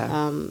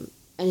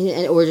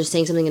or just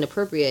saying something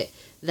inappropriate,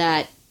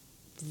 that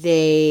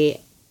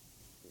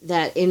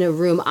in a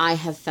room I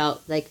have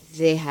felt like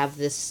they have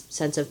this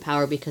sense of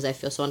power because I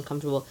feel so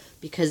uncomfortable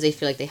because they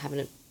feel like they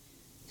haven't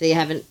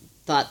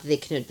thought they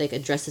can like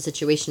address the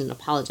situation and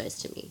apologize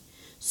to me.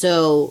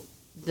 So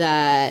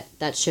that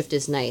shift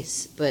is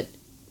nice, but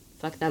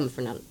fuck them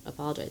for not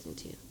apologizing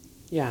to you.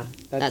 Yeah.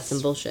 That's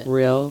some bullshit.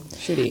 Real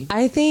shitty.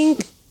 I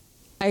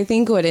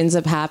think what ends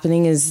up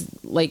happening is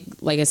like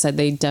I said,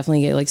 they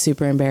definitely get like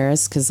super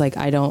embarrassed because like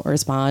I don't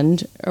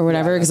respond or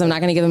whatever because I'm not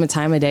going to give them a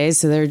time of day,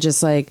 so they're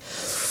just like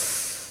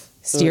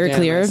steer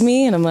clear of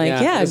me, and I'm like,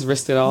 yeah, just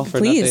risked it all for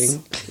please.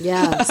 nothing.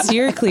 Yeah.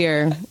 Steer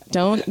clear.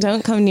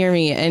 Don't come near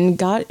me. And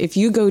God, if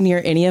you go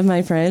near any of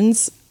my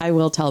friends, I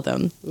will tell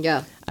them.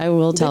 Yeah. I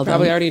will tell them.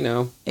 Probably already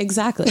know.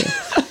 Exactly.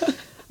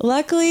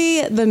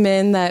 Luckily, the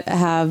men that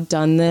have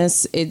done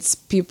this, it's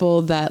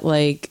people that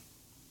like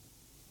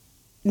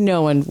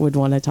no one would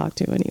want to talk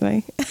to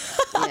anyway,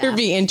 or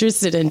be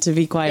interested in. To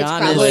be quite It's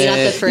honest, probably not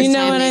the first you know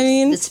time what I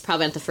mean? It's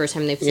probably not the first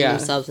time they've seen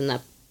themselves in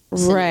that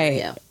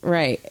Right,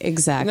 scenario.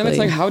 exactly. And then it's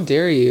like, how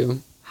dare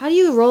you? How do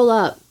you roll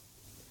up?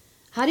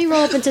 How do you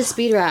roll up into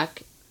speed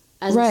rack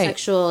as a Right.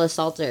 sexual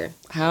assaulter?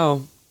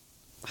 How,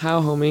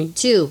 homie?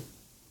 2.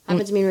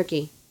 Happened to me and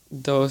Rikki.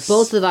 Dos.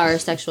 Both of our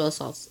sexual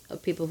assaults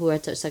of people who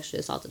had sexually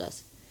assaulted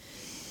us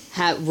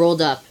have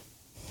rolled up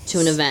to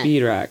an event.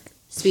 Speed rack.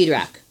 Speed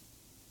rack.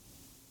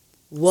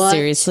 What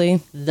Seriously?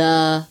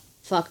 the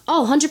fuck?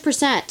 Oh,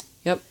 100%.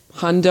 Yep.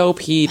 Hundo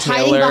P.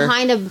 Taylor.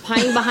 Hiding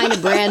behind a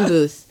brand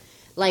booth.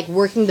 Like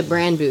working the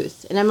brand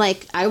booth. And I'm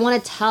like, I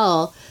want to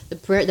tell the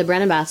brand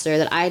ambassador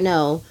that I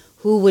know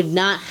who would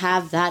not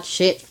have that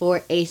shit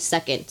for a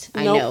second.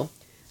 I know.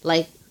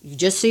 Like,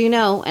 just so you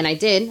know, and I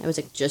did. I was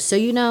like, just so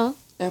you know.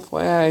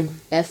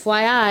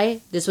 FYI,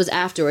 this was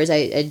afterwards.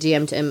 I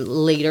DM'd him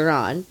later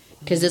on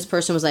because this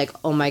person was like,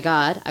 oh my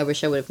God, I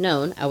wish I would have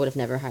known. I would have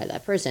never hired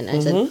that person. And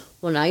I said,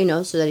 well, now you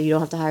know so that you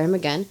don't have to hire him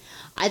again.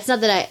 It's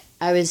not that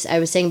I was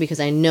saying because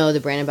I know the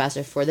brand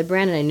ambassador for the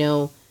brand and I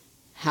know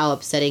how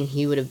upsetting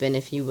he would have been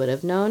if he would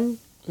have known.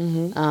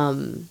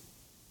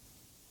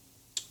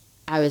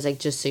 I was like,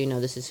 just so you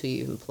know, this is who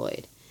you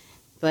employed.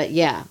 But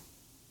yeah,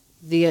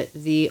 the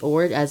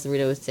as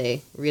Rita would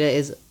say, Rita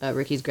is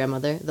Rikki's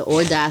grandmother. The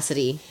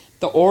audacity.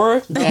 The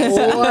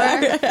audacity.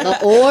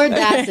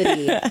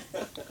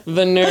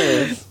 The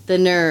nerve. The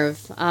nerve.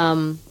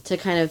 To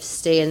kind of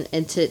stay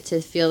and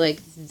to feel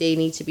like they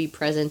need to be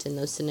present in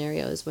those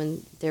scenarios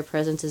when their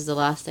presence is the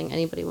last thing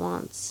anybody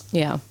wants.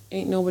 Yeah.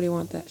 Ain't nobody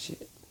want that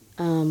shit.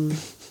 And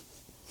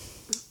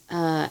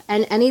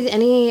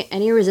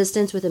any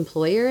resistance with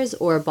employers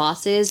or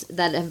bosses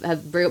that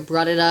have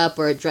brought it up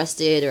or addressed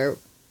it or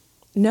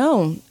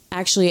No,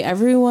 actually,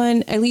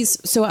 everyone, at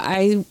least, so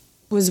I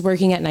was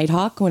working at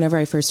Nighthawk whenever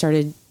I first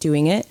started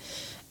doing it.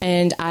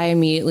 And I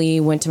immediately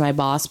went to my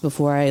boss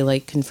before I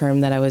like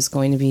confirmed that I was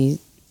going to be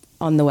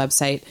on the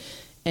website.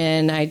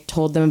 And I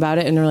told them about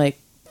it, and they're like,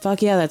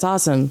 fuck yeah, that's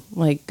awesome.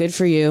 Like, good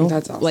for you.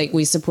 That's awesome. Like,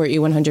 we support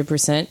you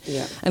 100%.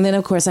 Yeah. And then,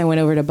 of course, I went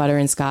over to Butter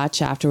and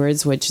Scotch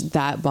afterwards, which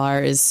that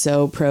bar is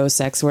so pro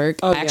sex work.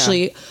 Oh,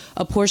 Actually,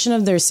 a portion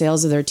of their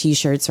sales of their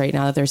T-shirts right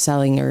now that they're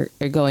selling are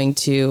going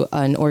to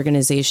an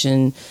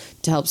organization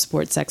to help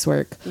support sex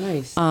work.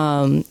 Nice.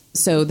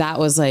 So that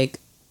was like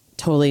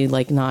totally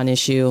like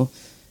non-issue.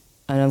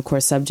 And of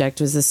course,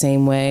 Subject was the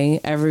same way.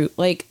 I've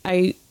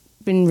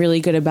been really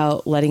good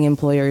about letting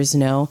employers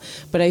know,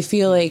 but I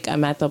feel like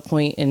I'm at the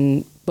point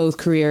in both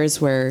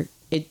careers where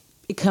it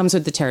comes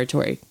with the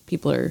territory.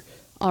 People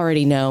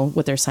already know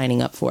what they're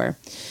signing up for.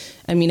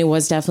 I mean, it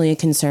was definitely a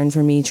concern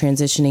for me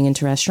transitioning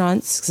into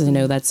restaurants, because I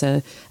know that's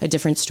a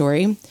different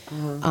story.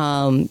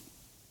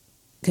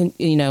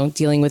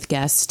 Dealing with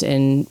guests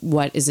and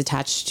what is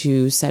attached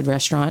to said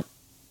restaurant.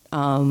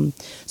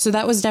 So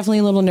that was definitely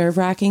a little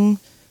nerve-wracking,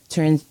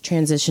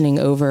 transitioning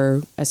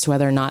over as to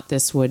whether or not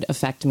this would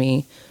affect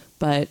me.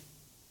 But it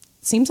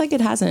seems like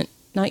it hasn't.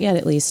 Not yet,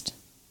 at least.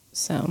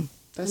 So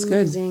That's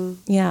good. Amazing.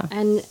 Yeah.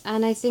 And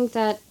I think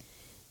that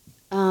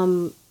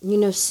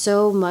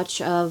so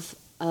much of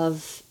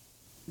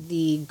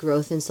the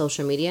growth in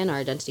social media and our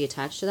identity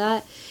attached to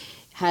that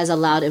has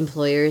allowed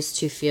employers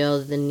to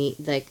feel the need,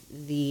 like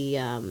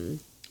the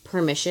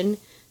permission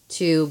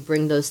to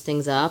bring those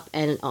things up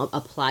and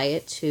apply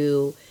it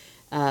to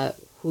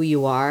who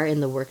you are in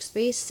the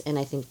workspace. And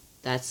I think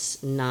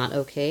that's not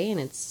okay, and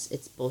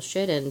it's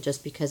bullshit. And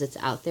just because it's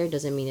out there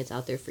doesn't mean it's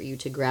out there for you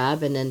to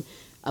grab and then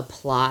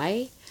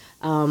apply.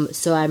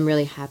 So I'm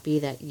really happy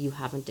that you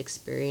haven't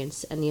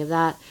experienced any of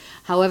that.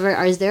 However,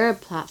 is there a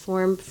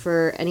platform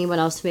for anyone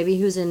else, maybe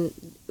who's in,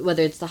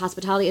 whether it's the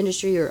hospitality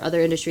industry or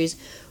other industries,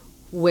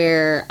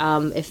 where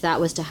if that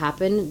was to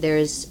happen,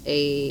 there's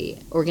a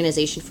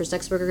organization for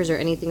sex workers or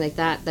anything like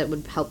that that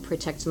would help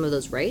protect some of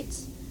those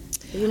rights?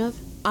 Do you know of?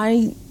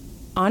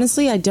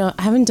 Honestly, I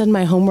haven't done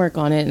my homework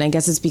on it, and I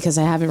guess it's because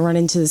I haven't run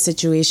into the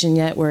situation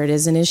yet where it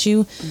is an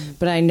issue.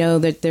 But I know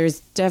that there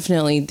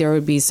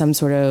would be some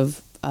sort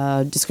of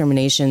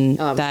discrimination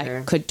that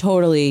sure. could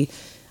totally,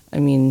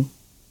 that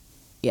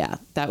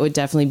would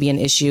definitely be an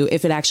issue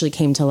if it actually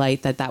came to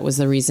light that was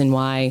the reason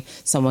why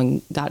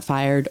someone got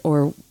fired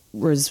or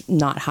was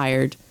not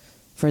hired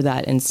for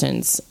that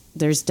instance.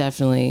 There's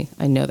definitely,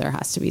 I know there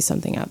has to be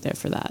something out there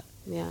for that.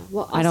 Yeah.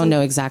 Well, I don't know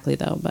exactly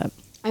though, but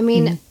I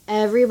mean,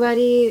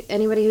 anybody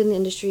who in the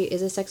industry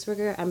is a sex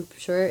worker, I'm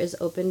sure is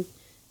open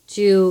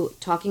to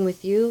talking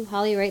with you,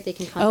 Hollie, right? They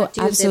can contact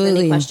you if they have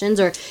any questions,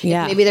 or if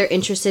maybe they're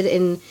interested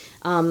in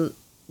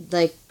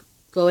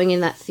going in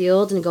that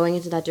field and going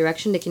into that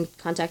direction, they can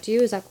contact you.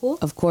 Is that cool?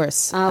 Of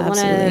course. Want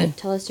to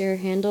tell us your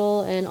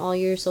handle and all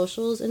your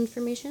socials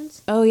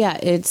informations? Oh, yeah.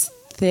 It's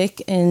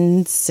Thick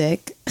and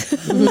Sick. Sick.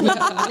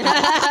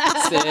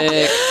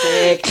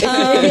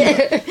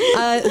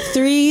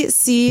 3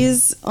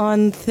 C's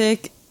on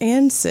Thick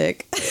and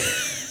Sick.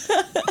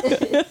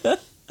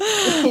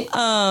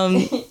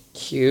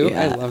 Cute.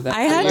 Yeah. I love that.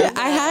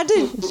 I had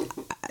to.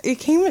 It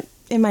came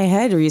in my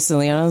head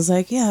recently, and I was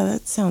like, "Yeah,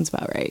 that sounds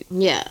about right."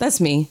 Yeah, that's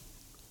me.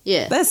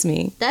 Yeah, that's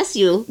me. That's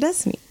you.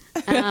 That's me.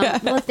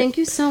 Well, thank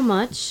you so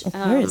much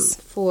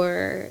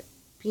for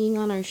being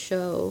on our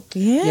show.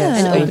 Yeah,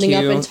 and opening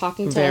up and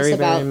talking to us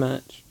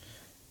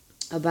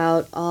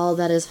about all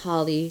that is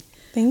Hollie.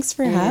 Thanks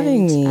for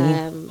having me.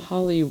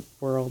 Hollie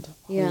World.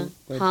 Yeah.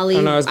 Hollie.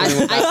 I see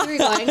where you're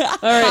going. All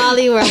right.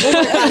 Hollie World.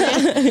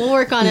 We'll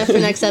work on it for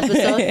next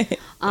episode.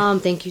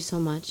 Thank you so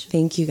much.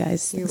 Thank you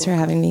guys. Thanks for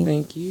having me.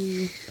 Thank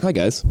you. Hi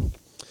guys.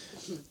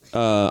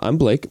 I'm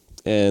Blake,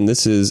 and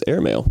this is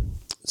Airmail.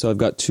 So I've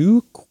got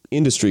 2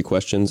 industry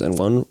questions and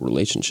 1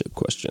 relationship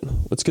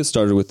question. Let's get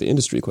started with the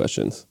industry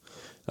questions.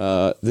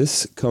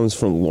 This comes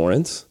from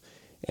Lawrence.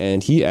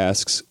 And he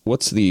asks,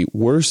 what's the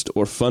worst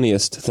or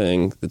funniest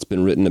thing that's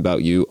been written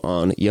about you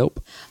on Yelp?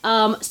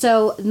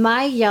 So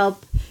my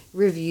Yelp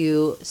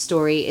review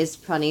story is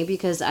funny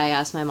because I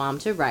asked my mom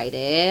to write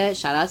it.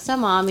 Shout out to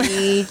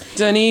mommy.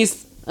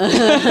 Denise.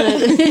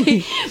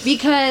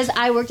 Because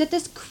I worked at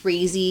this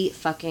crazy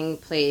fucking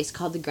place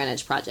called the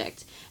Greenwich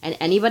Project. And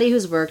anybody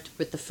who's worked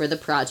for the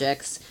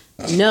projects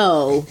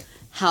know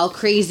how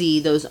crazy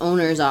those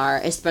owners are,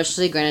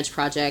 especially Greenwich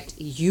Project.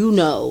 You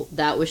know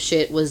that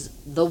was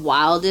the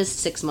wildest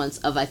 6 months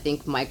of, I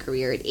think, my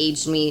career. It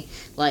aged me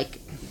like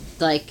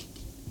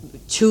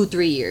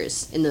 2-3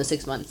 years in those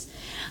 6 months.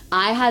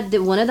 I had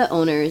one of the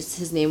owners,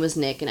 his name was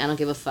Nick, and I don't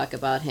give a fuck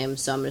about him,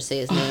 so I'm going to say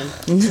his name.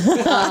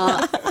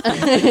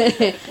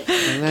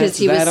 Because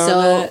he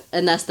was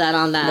and that's that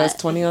on that. That's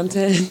 20 on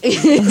 10.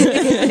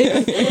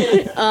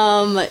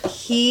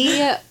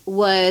 He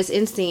was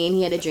insane.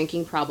 He had a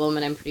drinking problem,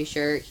 and I'm pretty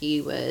sure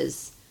he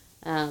was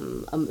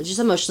just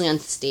emotionally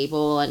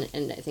unstable,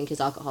 and I think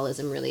his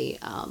alcoholism really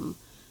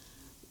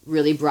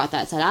brought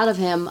that side out of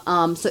him.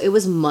 So it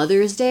was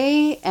Mother's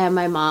Day, and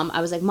my mom,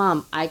 I was like,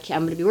 Mom, I'm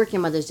going to be working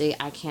on Mother's Day.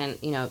 I can't,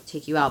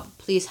 take you out.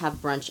 Please have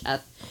brunch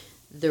at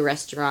the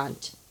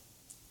restaurant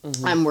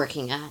I'm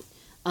working at.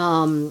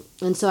 And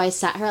so I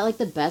sat her at like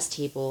the best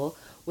table,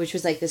 which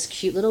was like this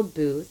cute little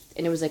booth,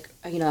 and it was like,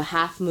 you know, a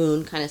half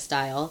moon kind of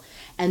style.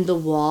 And the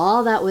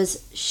wall that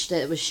was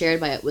shared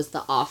by it was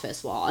the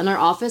office wall. And our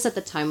office at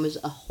the time was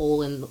a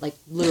hole in, like,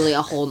 literally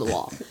a hole in the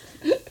wall.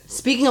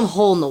 Speaking of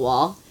hole in the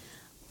wall,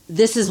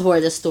 this is how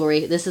the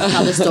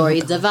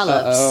story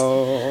develops.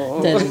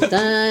 Dun,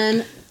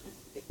 dun.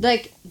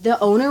 Like, the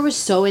owner was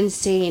so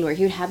insane where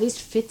he would have these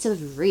fits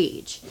of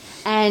rage.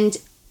 And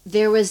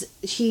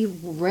he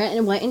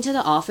went into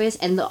the office,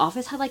 and the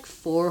office had like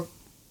 4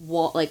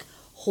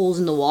 holes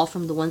in the wall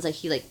from the ones that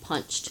he like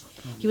punched.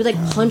 He would like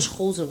punch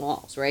holes in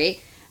walls, right?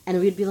 And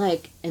we'd be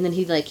like, and then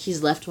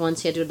he's left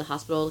once. He had to go to the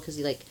hospital because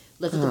he like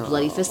left with a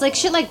bloody fist, like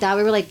shit like that.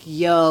 We were like,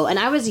 yo, and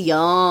I was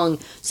young,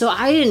 so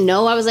I didn't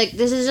know. I was like,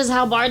 this is just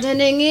how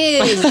bartending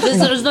is.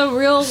 This is the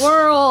real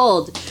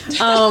world.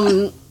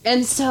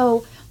 And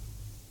so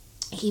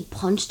he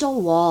punched a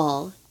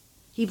wall.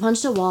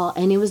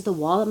 And it was the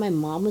wall that my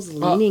mom was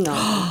leaning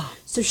on.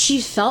 So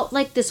she felt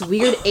like this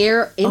weird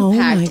air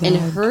impact and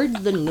heard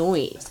the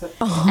noise.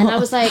 And I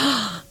was like,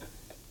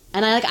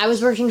 I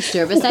was working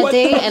service that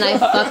day, and I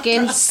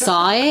fucking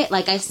saw it.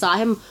 Like, I saw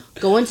him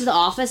go into the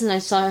office, and I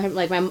saw him,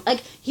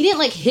 he didn't,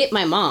 like, hit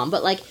my mom,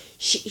 but, like,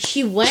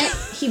 he broke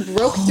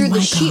through the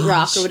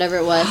sheetrock or whatever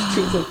it was.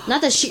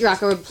 Not the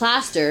sheetrock, or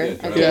plaster.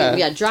 Okay,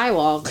 yeah,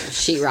 drywall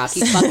sheetrock.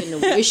 He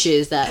fucking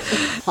wishes, that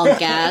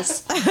punk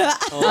ass.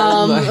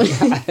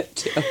 My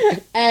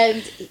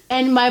God.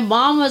 And my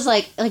mom was,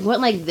 like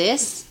went like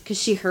this,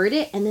 because she heard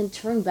it, and then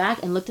turned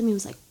back and looked at me and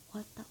was like,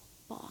 what the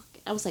fuck?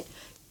 I was like,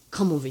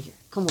 come over here.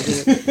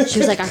 She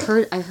was like, I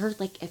heard,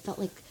 like, it felt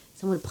like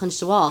someone punched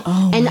the wall.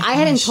 And I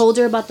hadn't told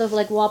her about the,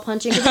 like, wall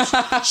punching.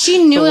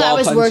 She knew that I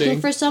was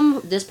working for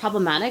this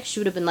problematic. She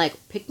would have been like,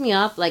 pick me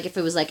up, like, if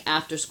it was, like,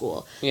 after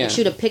school. Yeah. Like,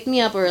 she would have picked me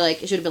up, or, like,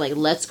 she would have been like,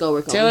 let's go,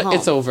 we're going home.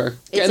 It's over.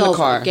 Get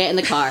in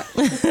the car.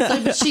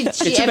 So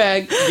get your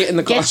bag, get in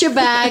the car. Get your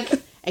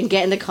bag, and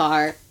get in the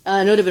car.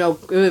 It would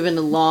have been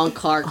a long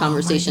car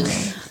conversation.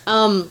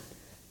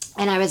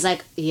 And I was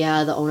like,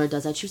 yeah, the owner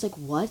does that. She was like,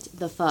 what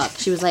the fuck?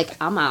 She was like,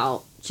 I'm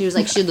out. She was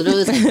like, she literally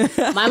was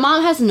like, my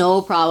mom has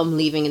no problem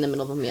leaving in the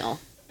middle of a meal.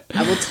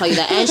 I will tell you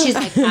that. And she's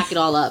like, pack it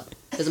all up,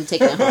 because I'm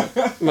taking it home.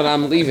 But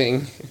I'm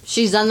leaving.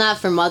 She's done that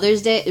for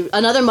Mother's Day.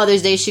 Another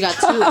Mother's Day, she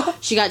ate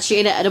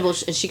an edible,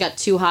 and she got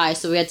too high,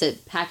 so we had to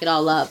pack it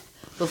all up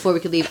before we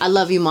could leave. I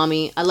love you,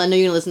 Mommy. I know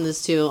you're gonna listen to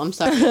this too. I'm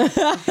sorry.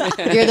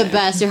 You're the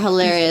best. You're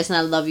hilarious, and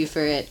I love you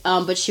for it.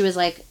 But she was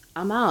like,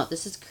 I'm out.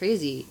 This is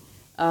crazy.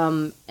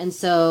 And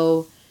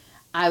so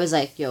I was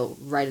like, yo,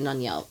 write it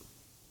on Yelp.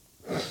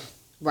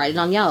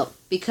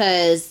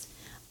 Because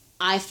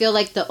I feel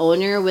like the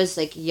owner was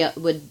like,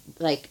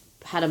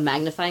 had a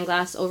magnifying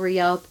glass over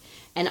Yelp.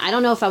 And I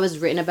don't know if I was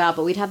written about,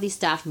 but we'd have these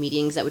staff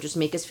meetings that would just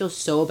make us feel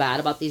so bad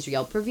about these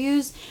Yelp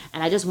reviews.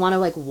 And I just wanted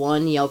like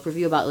one Yelp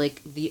review about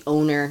like the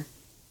owner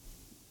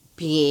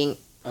being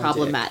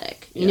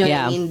problematic. You know what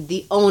I mean?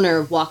 The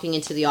owner walking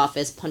into the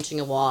office, punching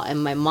a wall,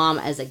 and my mom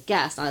as a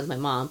guest, not as my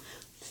mom,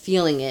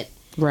 feeling it.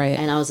 Right.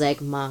 And I was like,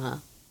 Ma,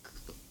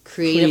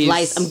 creative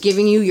license. I'm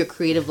giving you your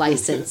creative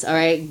license. All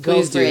right,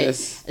 go for it.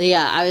 This.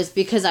 Yeah,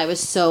 because I was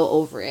so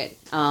over it.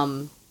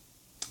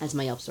 That's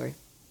my Yelp story.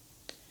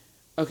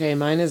 Okay,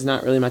 mine is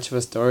not really much of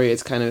a story.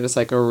 It's kind of just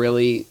like a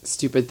really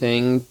stupid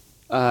thing.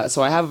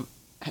 So I have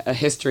a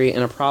history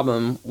of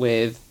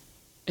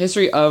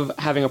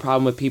having a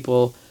problem with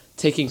people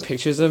taking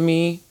pictures of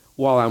me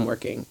while I'm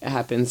working. It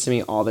happens to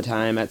me all the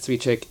time at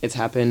Sweet Chick. It's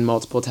happened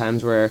multiple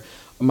times where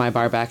my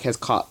bar back has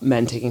caught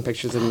men taking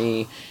pictures of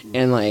me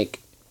and like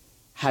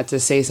had to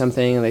say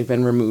something and they've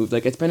been removed.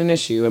 Like, it's been an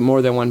issue in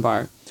more than one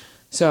bar.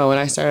 So when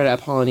I started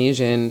at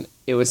Polynesian,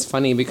 it was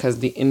funny because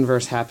the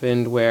inverse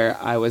happened where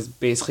I was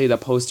basically the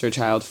poster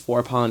child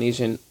for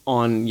Polynesian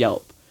on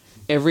Yelp.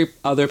 Every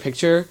other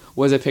picture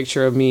was a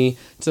picture of me,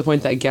 to the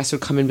point that guests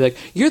would come and be like,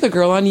 you're the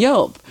girl on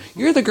Yelp.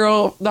 You're the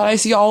girl that I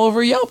see all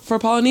over Yelp for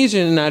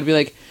Polynesian. And I'd be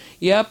like,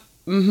 yep,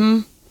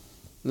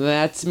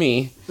 that's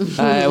me.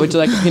 Would you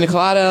like a pina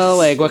colada?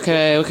 Like, what can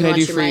I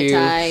do for you?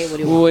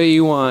 What do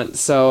you want?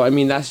 So, I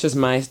mean, that's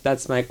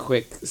my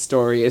quick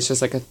story. It's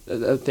just like a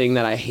thing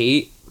that I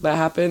hate that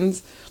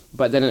happens.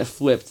 But then it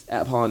flipped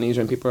at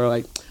Polynesian. People are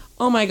like,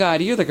 oh my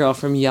God, you're the girl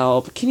from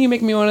Yelp. Can you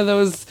make me one of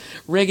those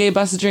reggae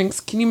bus drinks?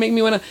 Can you make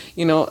me one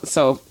of,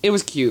 so it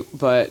was cute,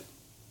 but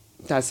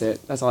that's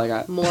it. That's all I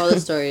got. Moral of the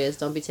story is,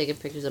 don't be taking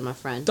pictures of my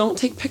friend. Don't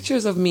take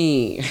pictures of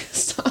me.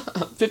 Stop.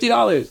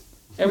 $50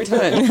 every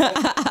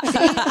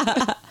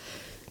time.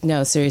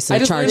 No,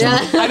 seriously, charge them.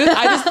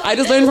 I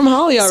just learned from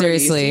Hollie already.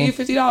 Seriously.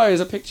 See,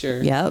 $50 a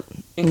picture. Yep.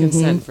 And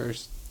consent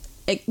first.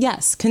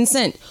 Yes,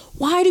 consent.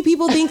 Why do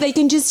people think they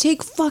can just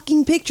take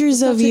fucking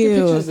pictures of you?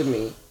 Pictures of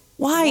me.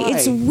 Why?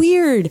 It's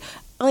weird.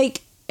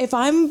 Like, if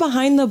I'm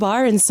behind the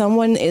bar and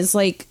someone is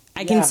like,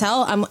 I can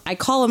tell, I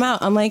call them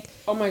out. I'm like,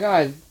 oh my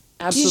God,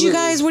 absolutely. Did you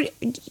guys,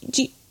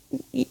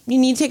 you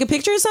need to take a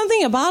picture of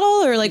something, a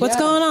bottle, or like, what's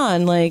going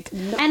on? Like,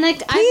 and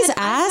like, please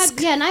ask.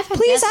 I've had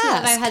please guests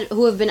ask.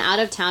 who have been out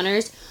of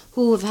towners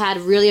who have had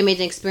really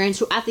amazing experience,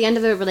 who at the end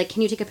of it were like,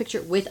 can you take a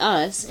picture with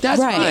us? That's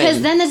Right. fine.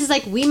 Because then this is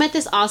like, we met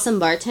this awesome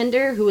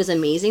bartender who was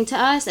amazing to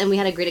us, and we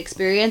had a great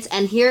experience,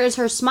 and here is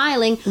her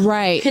smiling,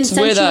 Right. With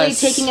consensually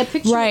us. taking a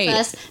picture Right. with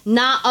us,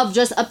 not of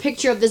just a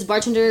picture of this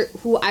bartender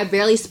who I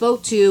barely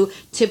spoke to,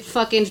 tipped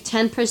fucking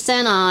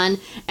 10% on,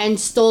 and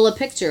stole a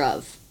picture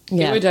of. It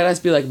Yeah. would dead ass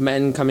be like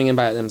men coming in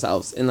by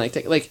themselves and like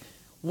like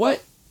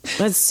what?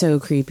 That's so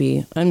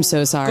creepy. I'm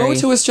so sorry. Go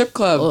to a strip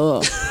club.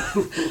 Ugh.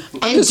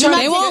 And just do trying not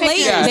to They won't take let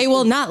you. Yeah. They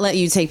will not let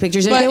you take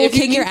pictures. But They will if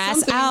you kick your need ass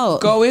something, out.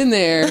 Go in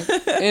there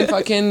and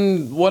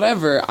fucking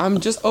whatever. I'm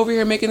just over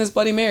here making this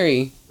Bloody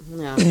Mary.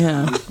 No.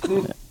 Yeah.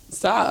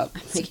 Stop.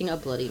 Making a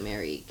Bloody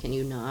Mary. Can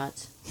you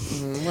not?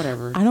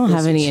 Whatever. I don't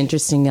have any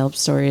interesting Yelp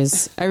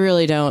stories. I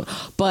really don't.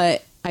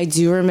 But I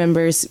do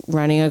remember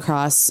running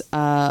across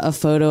a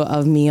photo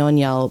of me on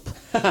Yelp.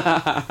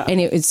 And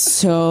it's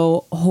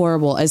so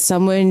horrible. As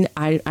someone,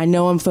 I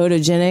know I'm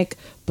photogenic,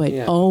 but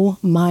Yeah. oh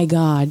my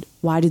God,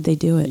 why did they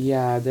do it?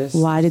 Yeah, this.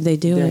 Why did they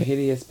do They're it?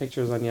 hideous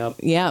pictures on Yelp.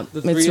 Yeah,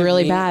 The three it's of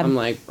really me, bad. I'm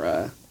like,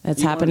 bruh.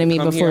 That's you happened to wanna me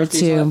come before, here after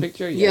you saw too. that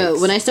picture? Yo,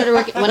 Yikes. when I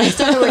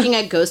started working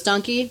at Ghost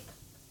Donkey,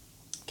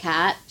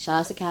 Kat, shout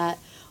out to Kat,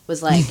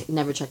 was like,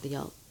 never check the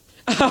Yelp.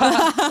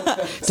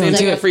 Same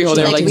thing do at it. Freehold.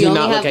 They were like, we do only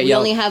not have, look at we Yelp.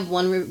 only have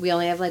we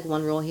only have like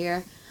one rule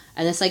here,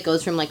 and this like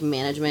goes from like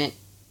management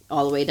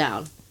all the way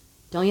down.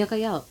 Don't look at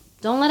Yelp.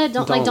 Don't let it.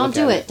 Don't Don't don't look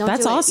do at it. it. Don't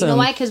That's do it. You awesome. know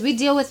why? Because we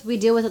deal with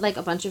like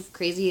a bunch of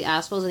crazy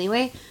assholes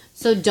anyway.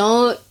 So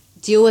don't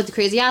deal with the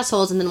crazy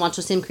assholes and then watch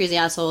the same crazy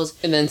assholes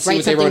And then see write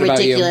what they something wrote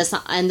about you. ridiculous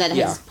and that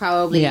Yeah. is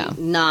probably Yeah.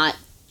 not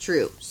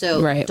true.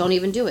 So Right. don't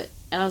even do it.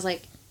 And I was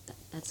like,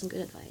 that's some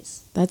good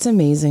advice. That's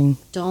amazing.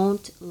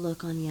 Don't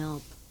look on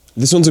Yelp.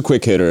 This one's a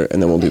quick hitter,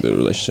 and then we'll do the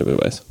relationship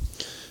advice.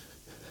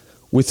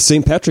 With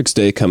St. Patrick's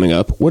Day coming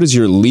up, what is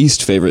your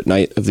least favorite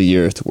night of the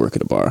year to work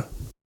at a bar?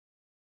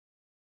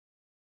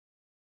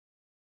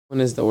 One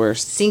is the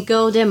worst.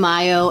 Cinco de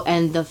Mayo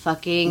and the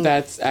fucking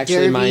That's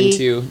actually Derby mine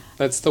too.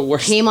 That's the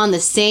worst. came on the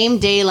same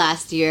day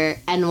last year,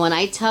 and when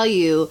I tell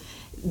you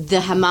the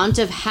amount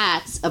of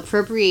hats,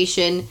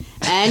 appropriation,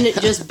 and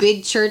just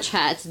big church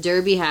hats,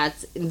 derby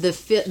hats,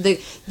 the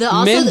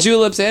also Mint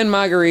juleps and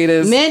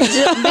margaritas.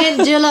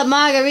 mint julep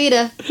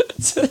margarita,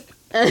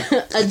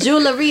 a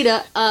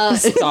jularita.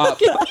 Stop.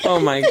 Oh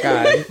my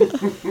god.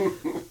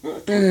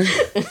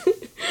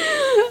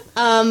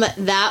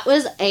 That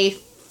was a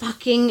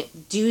fucking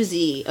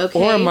doozy. Okay,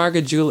 Or a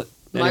marga julep.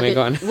 Anyway,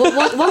 go on.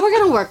 Well, we're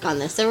gonna work on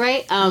this, all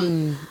right?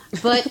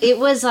 But it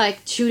was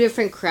like two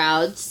different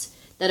crowds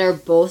that are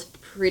both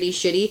pretty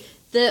shitty.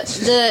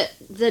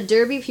 The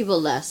derby people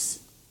less.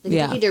 The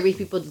Kentucky Yeah. Derby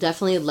people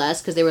definitely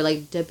less because they were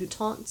like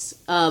debutantes.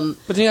 But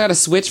then you gotta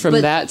switch from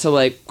But- that to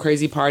like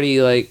crazy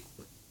party like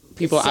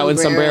people out in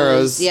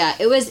sombreros. Yeah,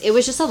 it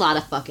was just a lot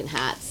of fucking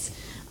hats.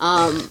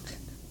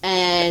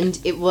 And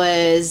it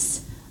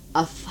was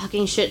a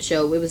fucking shit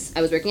show.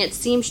 I was working at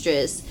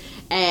Seamstress,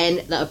 and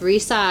the Upper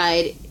East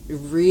Side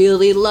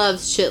really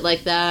loves shit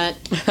like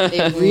that.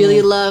 They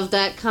really loved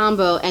that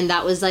combo, and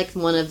that was like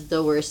one of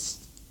the worst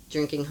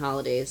drinking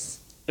holidays.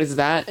 It's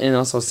that and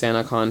also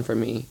SantaCon for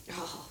me.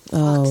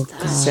 Oh, Fuck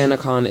that.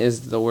 SantaCon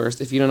is the worst.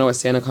 If you don't know what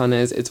SantaCon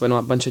is, it's when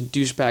a bunch of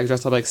douchebags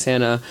dressed up like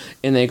Santa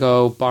and they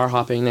go bar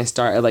hopping and they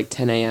start at like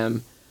 10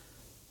 a.m.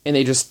 and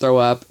they just throw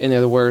up and they're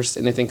the worst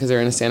and they think because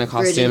they're in a Santa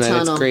costume and it's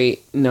Tunnel.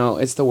 great. No,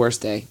 it's the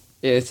worst day.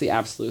 It's the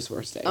absolute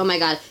worst day. Oh my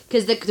god,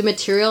 because the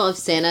material of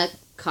Santa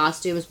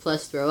costumes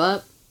plus throw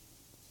up.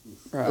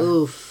 Bruh.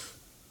 Oof.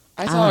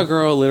 I saw a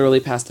girl literally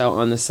passed out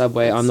on the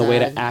subway That's on the way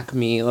sad. to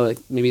Acme like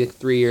maybe like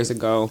 3 years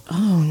ago.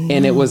 oh no.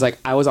 And it was like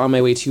I was on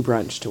my way to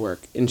brunch to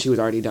work and she was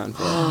already done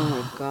for it. Oh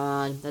my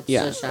god, that's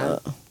Yeah. so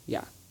sad.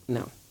 Yeah.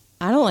 No.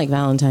 I don't like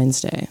Valentine's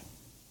Day.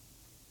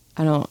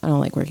 I don't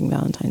like working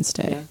Valentine's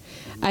Day. Yeah.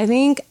 I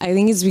think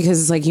it's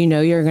because it's like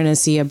you're gonna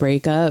see a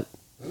breakup.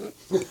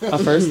 A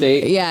first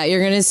date. Yeah,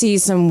 you're gonna see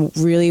some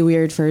really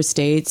weird first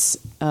dates.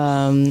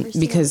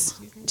 Because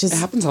just It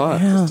happens a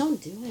lot. Yeah. Just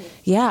don't do it.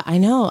 Yeah, I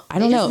know. I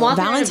don't They just know. want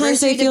their Valentine's Day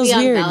anniversary to feels be on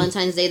weird.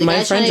 Valentine's Day. The My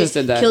guy's friend trying just to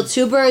did that. kill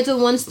two birds with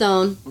one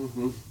stone.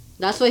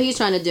 That's what he's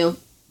trying to do.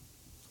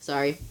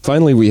 Sorry.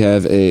 Finally, we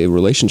have a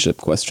relationship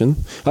question.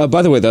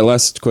 By the way, that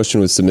last question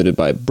was submitted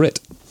by Britt.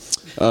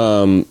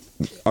 Our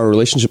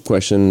relationship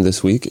question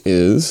this week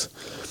is,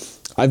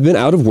 I've been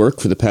out of work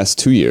for the past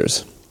 2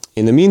 years.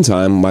 In the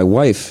meantime, my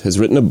wife has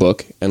written a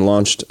book and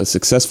launched a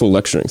successful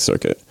lecturing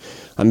circuit.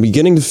 I'm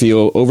beginning to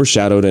feel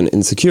overshadowed and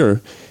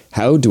insecure.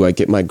 How do I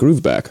get my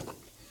groove back?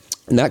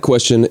 And that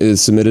question is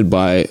submitted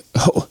by,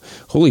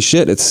 holy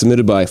shit, it's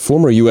submitted by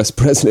former U.S.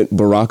 President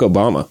Barack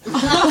Obama.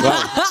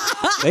 Wow.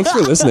 Thanks for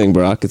listening,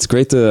 Barack. It's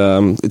great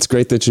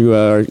that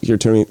you're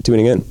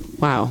tuning in.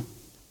 Wow.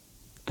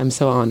 I'm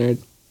so honored.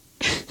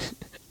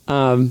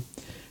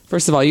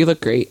 First of all, you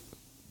look great.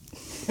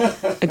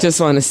 I just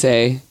want to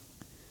say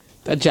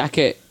that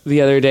jacket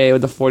the other day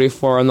with the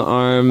 44 on the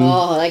arm.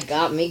 Oh, that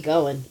got me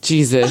going.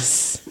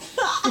 Jesus.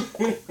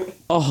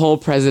 A whole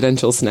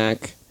presidential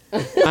snack.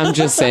 I'm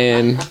just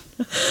saying.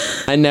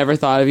 I never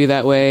thought of you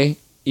that way.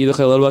 You look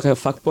a little like a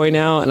fuckboy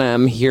now, and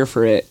I'm here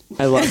for it.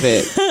 I love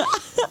it.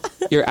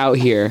 you're out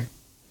here.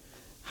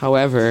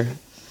 However,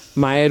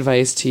 my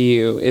advice to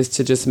you is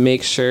to just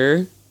make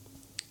sure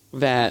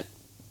that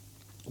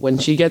when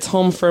she gets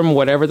home from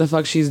whatever the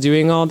fuck she's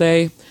doing all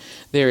day,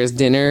 there is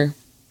dinner,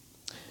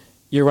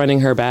 you're running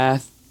her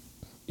bath,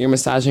 you're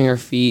massaging her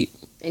feet.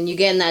 And you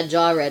getting that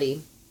jaw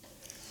ready.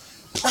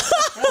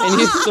 And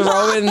you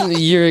throw in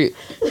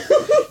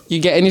you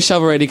getting your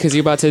shovel ready because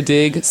you're about to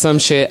dig some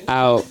shit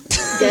out.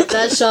 Get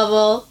that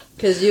shovel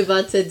because you're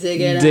about to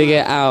dig it out. Dig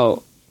it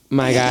out,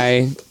 my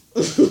guy.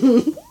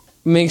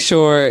 Make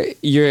sure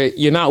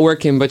you're not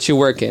working, but you're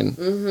working.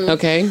 Mm-hmm.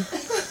 Okay?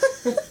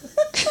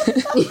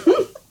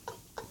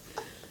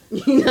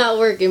 You're not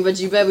working, but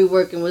you better be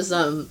working with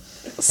something.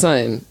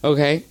 Son,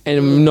 okay? And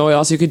you know what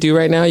else you could do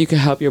right now? You could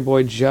help your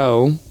boy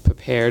Joe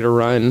prepare to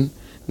run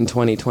in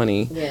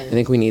 2020. Yeah. I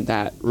think we need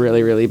that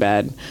really, really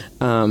bad.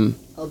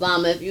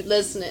 Obama, if you're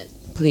listening.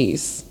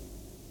 Please.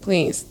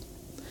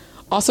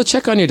 Also,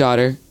 check on your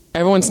daughter.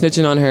 Everyone's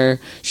snitching on her.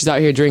 She's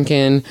out here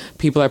drinking.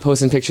 People are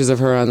posting pictures of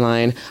her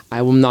online.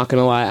 I'm not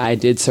going to lie. I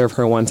did serve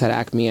her once at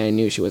Acme. I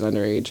knew she was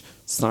underage.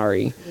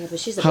 Sorry. Yeah, but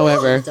she's a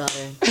However,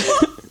 daughter.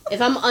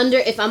 If I'm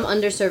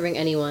underserving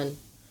anyone.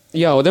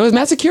 Yo, there was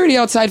mad security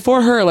outside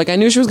for her. Like, I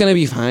knew she was going to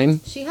be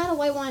fine. She had a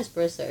white wine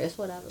spritzer. It's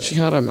whatever. She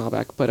had a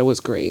Malbec, but it was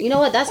great. You know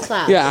what? That's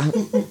class. Yeah.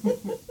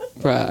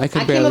 Bruh, I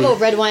came up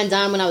with red wine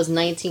dime when I was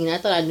 19. I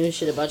thought I knew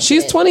shit about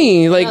She's shit.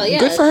 20. Like, Oh, yeah,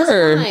 good for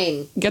her.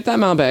 Fine. Get that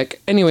Malbec.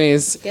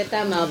 Anyways. Get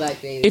that Malbec,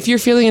 baby. If you're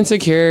feeling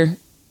insecure,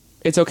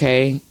 it's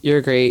okay.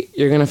 You're great.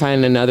 You're going to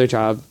find another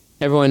job.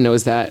 Everyone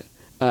knows that.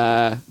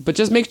 But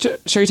just make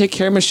sure you take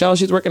care of Michelle.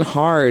 She's working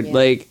hard. Yeah.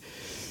 Like,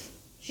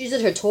 she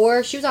did her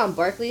tour. She was on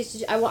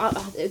Barclays.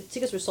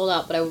 Tickets were sold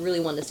out, but I really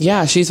wanted to see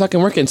yeah, she's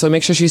fucking working. So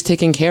make sure she's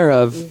taken care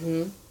of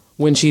Mm-hmm.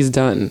 when she's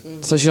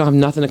done. So she don't have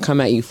nothing to come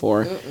at you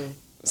for.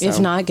 So. If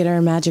not, get her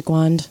a magic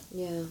wand.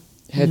 Yeah.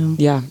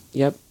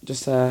 Yep.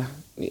 Just that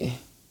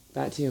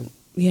too.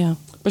 Yeah.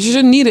 But you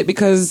shouldn't need it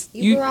because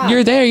You rock.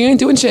 you're there. You ain't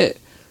doing shit.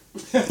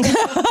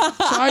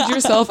 Charge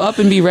yourself up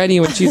and be ready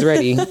when she's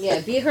ready. Yeah,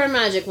 be her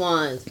magic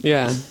wand.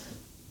 Yeah.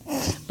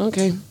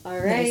 Okay. All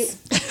right.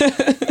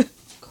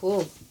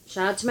 Cool.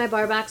 Shout out to my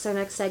barbacks, our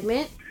next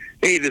segment.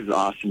 Hey, this is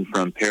Austin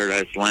from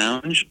Paradise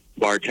Lounge,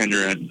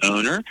 bartender and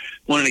owner.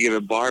 Wanted to give a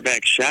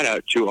barback shout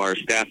out to our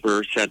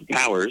staffer, Seth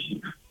Powers,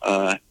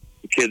 the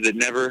kid that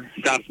never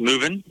stops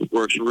moving,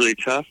 works really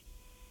tough.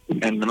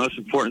 And the most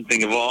important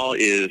thing of all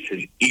is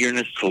his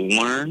eagerness to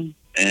learn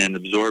and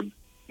absorb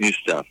new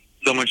stuff.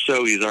 So much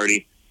so, he's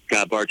already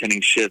got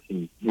bartending shifts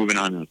and moving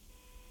on.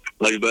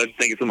 Love you, bud.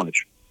 Thank you so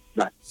much.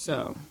 Bye.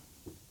 So,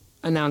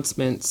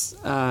 announcements.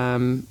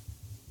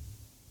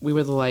 We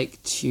would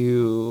like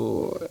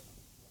to...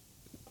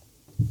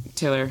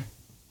 Taylor,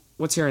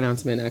 what's your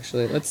announcement,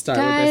 actually? Let's start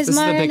with this. This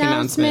is a big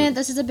announcement.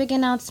 This is a big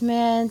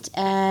announcement,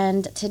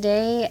 and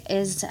today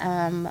is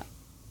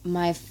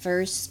my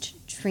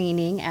first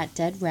training at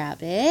Dead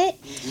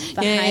Rabbit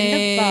behind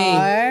the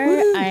bar.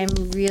 Woo.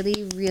 I'm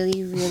really,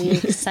 really, really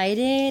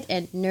excited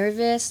and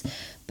nervous,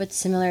 but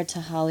similar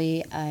to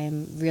Holly,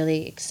 I'm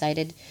really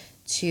excited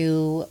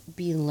to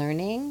be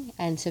learning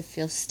and to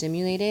feel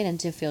stimulated and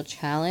to feel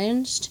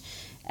challenged,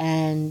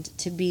 and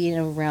to be in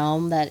a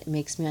realm that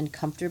makes me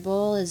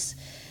uncomfortable is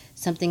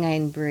something I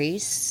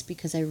embrace,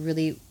 because I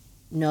really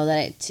know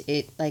that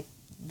it like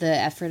the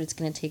effort it's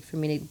going to take for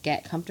me to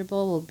get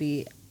comfortable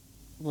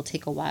will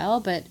take a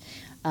while, but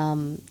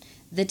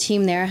the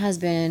team there has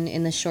been,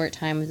 in the short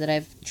time that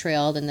I've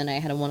trailed, and then I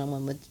had a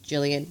one-on-one with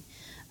Jillian,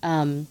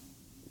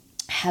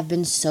 have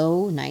been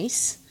so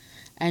nice.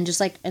 And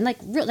just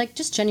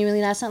just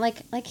genuinely nice. Not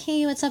like,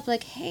 hey, what's up?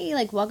 Like, hey,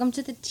 like, welcome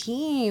to the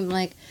team.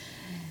 Like,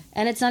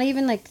 and it's not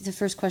even like the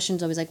first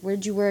question's always like,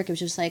 where'd you work? It was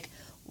just like,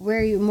 where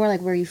are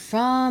you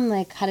from?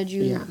 Like, how did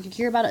you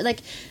hear about it? Like,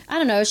 I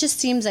don't know. It just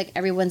seems like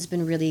everyone's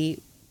been really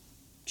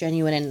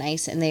genuine and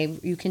nice, and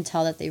you can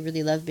tell that they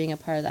really love being a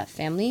part of that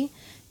family,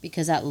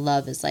 because that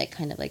love is like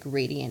kind of like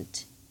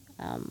radiant.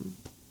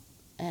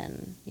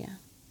 And yeah.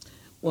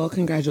 Well,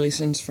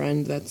 congratulations,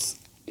 friend. That's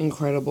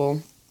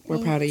incredible. We're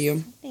proud of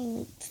you.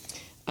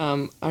 Thanks.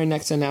 Our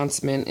next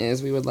announcement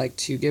is we would like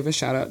to give a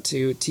shout out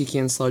to Tiki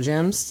and Slow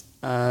Jams.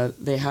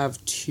 They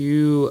have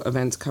 2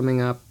 events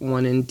coming up,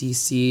 one in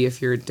DC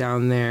if you're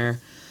down there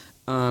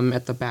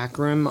at the back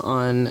room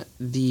on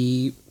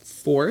the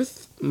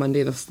 4th,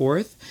 Monday the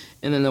 4th,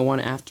 and then the one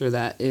after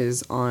that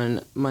is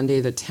on Monday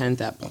the 10th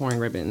at Pouring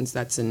Ribbons.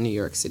 That's in New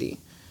York City.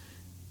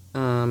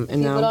 And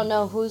People now, don't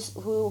know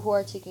who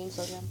are Tiki and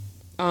Slow Jam.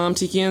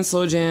 Tiki and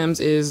Slow Jams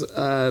is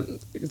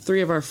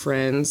 3 of our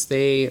friends.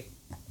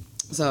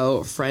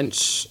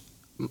 French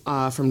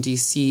from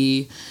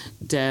DC,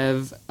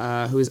 Dev,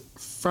 who's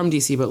from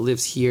DC but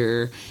lives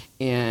here,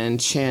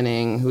 and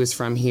Channing, who is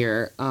from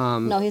here.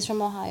 No, he's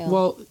from Ohio.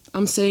 Well,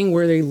 I'm saying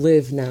where they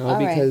live now All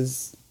right.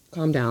 because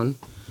calm down.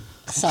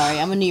 Sorry,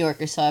 I'm a New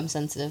Yorker, so I'm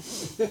sensitive.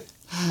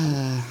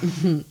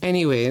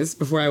 Anyways,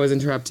 before I was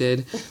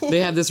interrupted, they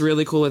have this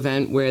really cool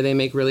event where they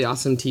make really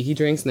awesome tiki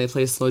drinks and they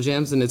play slow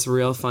jams and it's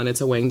real fun.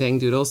 It's a wang dang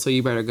doodle, so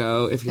you better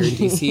go if you're in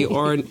DC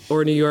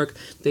or New York.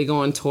 They go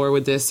on tour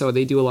with this, so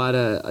they do a lot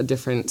of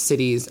different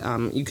cities.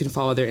 You can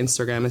follow their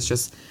Instagram. It's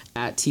just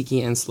at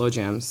Tiki and Slow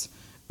Jams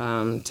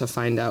to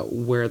find out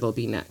where they'll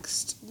be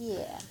next.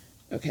 Yeah.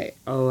 Okay,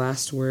 a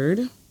last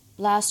word.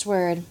 Last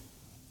word.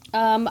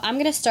 I'm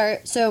going to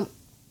start. So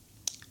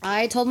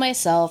I told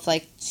myself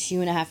like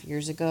 2.5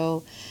 years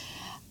ago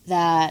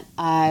that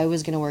I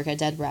was going to work at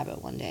Dead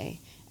Rabbit one day.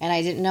 And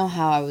I didn't know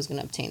how I was going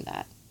to obtain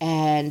that.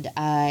 And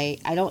I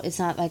don't, it's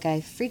not like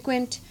I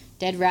frequent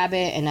Dead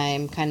Rabbit and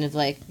I'm kind of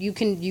like, you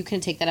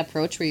can take that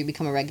approach where you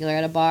become a regular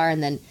at a bar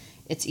and then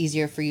it's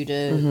easier for you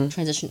to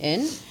transition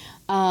in.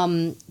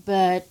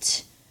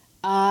 But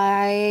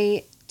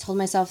I told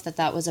myself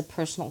that was a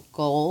personal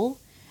goal.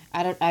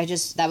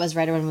 That was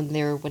right around when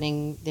they were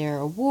winning their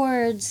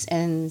awards,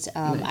 and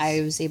nice.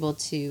 I was able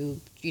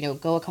to,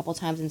 go a couple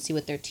times and see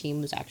what their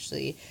team was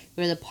actually,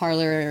 go to the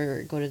parlor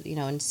or go to,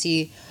 and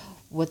see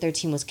what their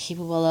team was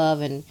capable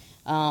of, and,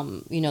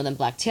 then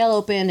Blacktail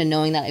opened, and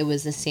knowing that it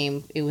was the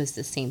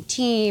same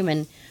team,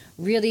 and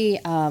really,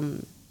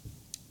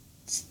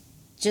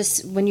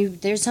 just when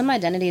there's some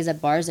identities at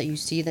bars that you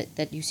see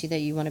that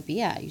you want to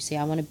be at. You say,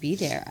 I want to be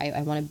there.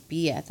 I want to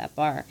be at that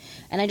bar.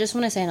 And I just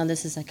want to say, I know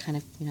this is like kind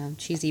of,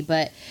 cheesy,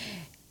 but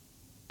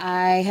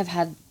I have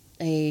had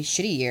a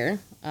shitty year,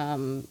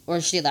 or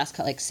shitty last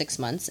like 6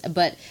 months.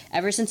 But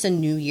ever since the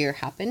new year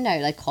happened, I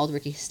like called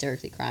Rikki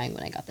hysterically crying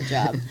when I got the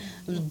job.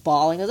 I was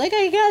bawling. I was like,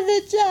 I got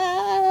the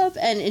job.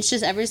 And it's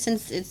just ever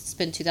since it's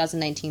been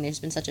 2019, there's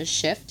been such a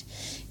shift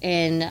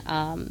in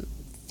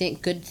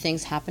good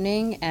things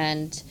happening.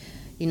 And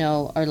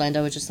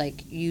Orlando was just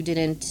like, you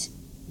didn't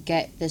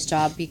get this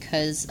job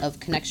because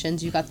of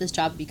connections. You got this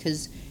job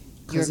because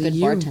you're a good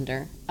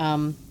bartender.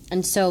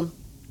 And so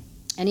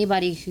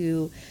anybody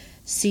who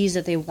sees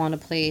that they want a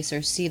place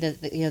or see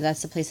that,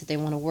 that's the place that they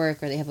want to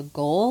work or they have a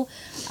goal,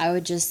 I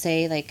would just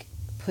say, like,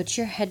 put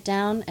your head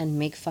down and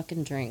make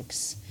fucking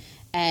drinks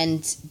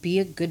and be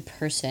a good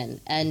person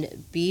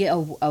and be a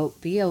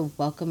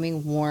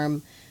welcoming,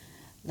 warm,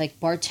 like,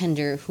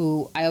 bartender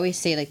who I always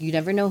say, like, you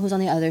never know who's on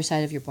the other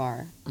side of your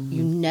bar. Mm-hmm.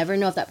 You never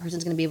know if that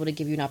person's going to be able to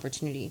give you an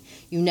opportunity.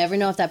 You never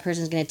know if that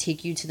person's going to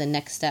take you to the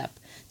next step,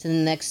 to the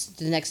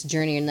next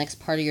journey or the next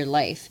part of your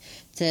life,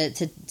 to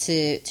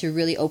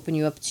really open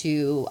you up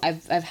to.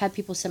 I've had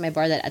people sit at my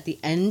bar that at the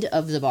end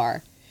of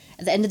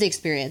the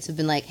experience have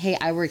been like, hey,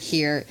 I work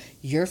here.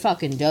 You're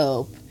fucking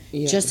dope.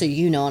 Yeah. Just so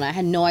you know. And I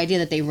had no idea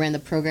that they ran the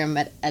program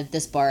at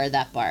this bar or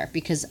that bar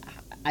because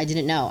I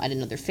didn't know. I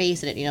didn't know their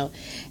face. I didn't,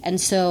 And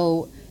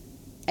so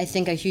I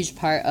think a huge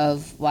part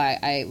of why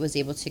I was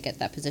able to get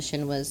that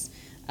position was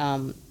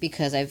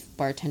because I've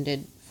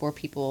bartended for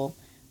people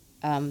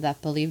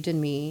that believed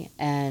in me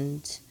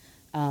and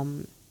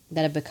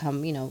that have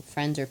become,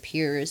 friends or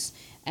peers.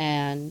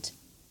 And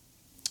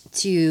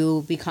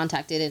to be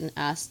contacted and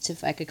asked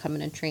if I could come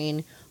in and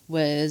train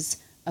was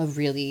a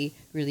really,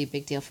 really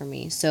big deal for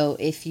me. So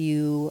if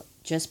you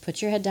just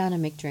put your head down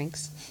and make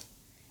drinks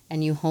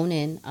and you hone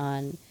in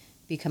on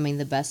becoming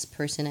the best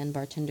person and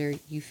bartender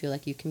you feel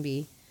like you can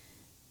be,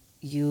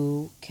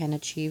 you can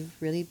achieve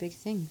really big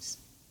things.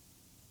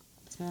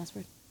 That's my last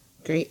word.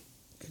 Great.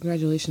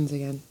 Congratulations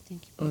again.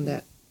 Thank you on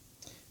that.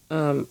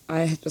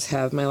 I just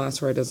have my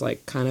last word as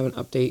like kind of an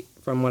update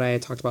from what I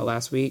had talked about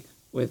last week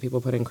with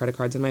people putting credit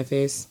cards in my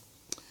face.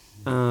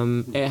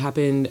 It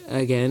happened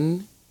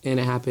again, and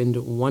it happened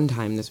one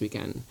time this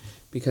weekend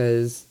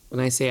because when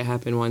I say it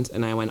happened once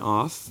and I went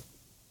off,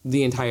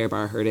 the entire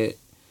bar heard it.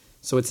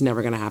 So it's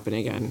never going to happen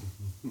again.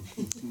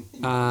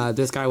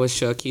 This guy was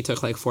shook. He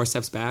took like 4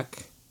 steps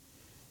back,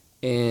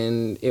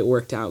 and it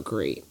worked out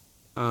great.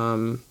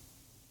 I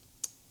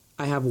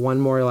have one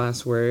more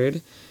last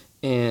word.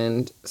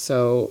 And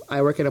so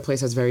I work at a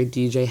place that's very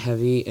DJ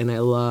heavy, and I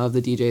love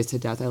the DJs to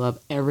death. I love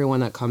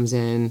everyone that comes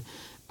in.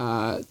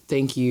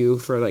 Thank you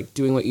for like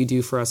doing what you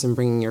do for us and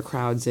bringing your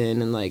crowds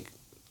in and like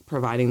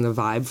providing the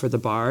vibe for the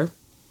bar.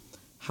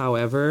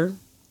 However,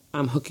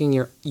 I'm hooking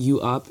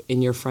you up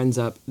and your friends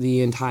up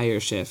the entire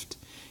shift.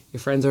 Your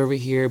friends are over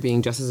here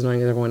being just as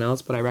annoying as everyone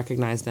else, but I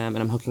recognize them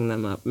and I'm hooking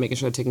them up, making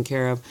sure they're taken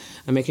care of.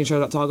 I'm making sure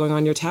that's all going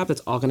on your tab.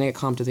 That's all going to get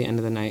comped at the end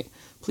of the night.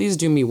 Please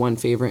do me one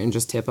favor and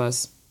just tip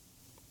us.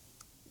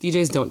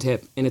 DJs don't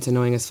tip, and it's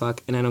annoying as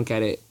fuck, and I don't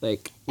get it.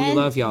 Like, we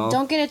love y'all.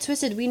 Don't get it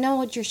twisted. We know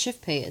what your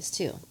shift pay is,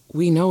 too.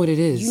 We know what it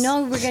is. You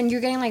know you're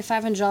getting like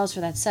 $500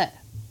 for that set.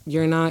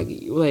 You're not,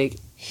 like...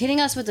 Hitting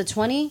us with the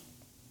 20?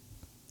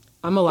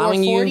 I'm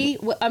allowing or 40?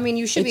 you... I mean,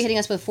 you should be hitting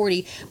us with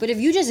 40, but if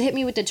you just hit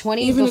me with the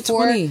 20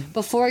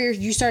 before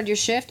you started your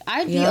shift,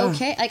 I'd be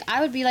okay. Like,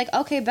 I would be like,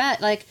 okay, bet.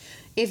 Like,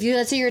 if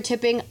let's say you're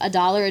tipping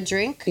 $1 a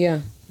drink,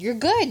 you're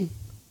good.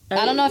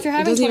 I don't know if you're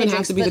having 20 drinks. It doesn't even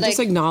have to be. Just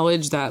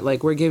acknowledge that,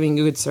 like, we're giving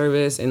you good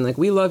service and, like,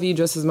 we love you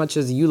just as much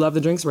as you love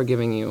the drinks we're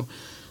giving you.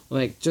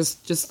 Like,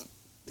 just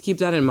keep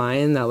that in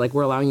mind, that like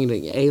we're allowing you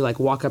to like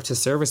walk up to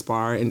service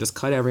bar and just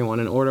cut everyone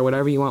and order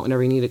whatever you want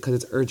whenever you need it because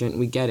it's urgent.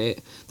 We get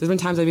it. There's been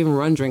times I've even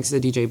run drinks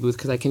at the DJ booth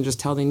because I can just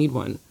tell they need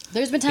one.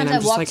 There's been times And I'm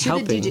I've just, walked like, to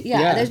helping. the DJ.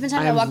 Yeah, there's been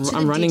times I walked to the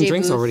DJ I'm running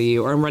drinks booth. over to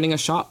you, or I'm running a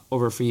shot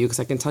over for you because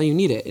I can tell you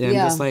need it, and Yeah.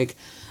 I'm just like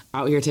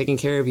out here taking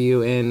care of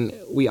you, and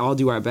we all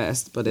do our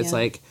best. But it's Yeah.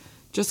 like,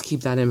 just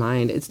keep that in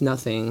mind. It's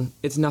nothing.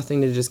 It's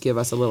nothing to just give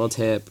us a little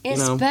tip. You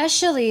know?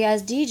 Especially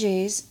as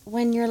DJs,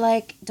 when you're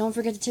like, don't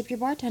forget to tip your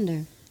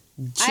bartender.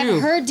 True.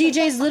 I've heard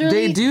DJs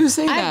literally. They do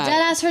say I've that.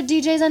 dead ass heard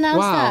DJs announce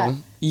Wow. that.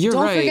 You're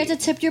Don't right. forget to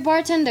tip your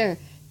bartender.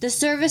 The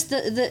service,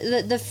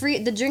 the free,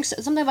 the drinks,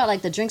 something about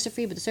like the drinks are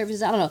free, but the service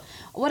is, I don't know,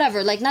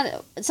 whatever. Like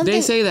not something.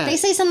 They say that. They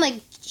say some like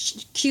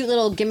cute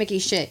little gimmicky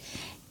shit.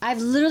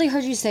 I've literally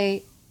heard you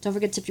say, "Don't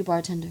forget to tip your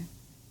bartender."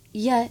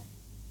 Yet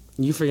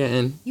You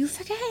forgetting. you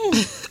forget.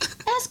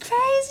 That's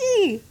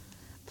crazy.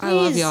 I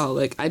love Please. y'all.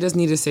 Like, I just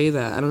need to say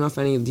that. I don't know if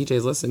any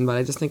DJs listen, but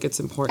I just think it's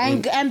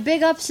important. And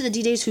big ups to the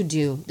DJs who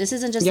do. This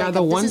isn't just Yeah, like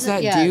the this ones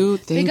isn't- that do,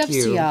 Big thank ups to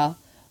you. y'all.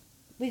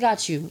 We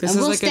got you. This and is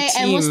we'll like a stay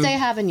and we'll team. stay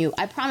having you.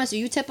 I promise you.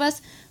 You tip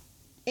us.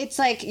 It's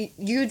like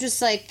you're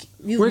just like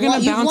you We're gonna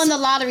you bounce, won the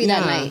lottery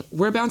that night.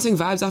 We're bouncing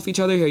vibes off each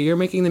other here. You're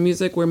making the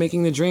music, we're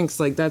making the drinks.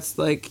 Like, that's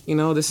like, you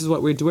know, this is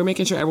what we're doing. We're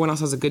making sure everyone else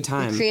has a good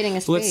time. We're creating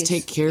a So let's space.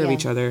 take care of Yeah.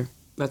 each other.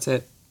 That's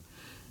it.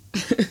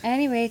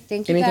 Anyway,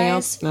 thank you Anything guys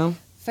else? No?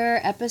 for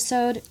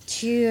episode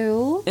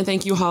 2. And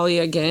thank you, Holly,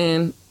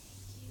 again.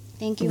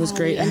 Thank you, It was Holly,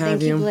 great to and have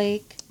thank you, you.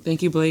 Blake.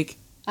 Thank you, Blake.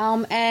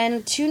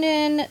 And tune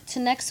in to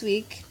next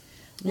week,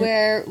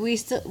 where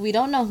we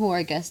don't know who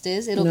our guest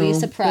is. It'll be a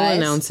surprise.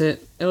 We'll announce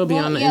it. It'll be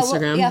on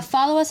Instagram.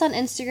 Follow us on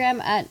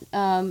Instagram at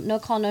No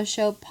Call No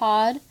Show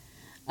Pod,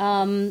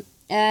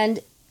 and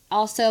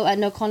also at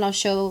No Call No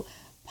Show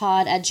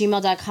Pod at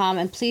gmail.com.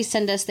 And please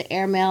send us the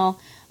airmail.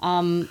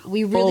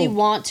 We really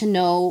want to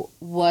know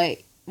what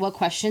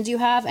questions you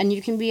have, and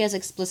you can be as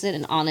explicit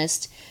and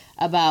honest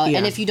about. Yeah.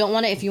 And if you don't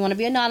want to, if you want to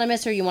be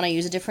anonymous or you want to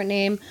use a different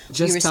name,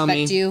 Just we tell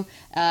respect me. you.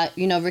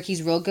 You know,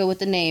 Ricky's real good with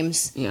the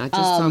names. Yeah,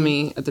 just tell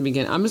me at the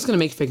beginning. I'm just going to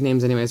make fake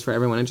names anyways for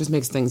everyone. It just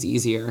makes things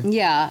easier.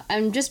 Yeah,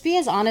 and just be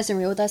as honest and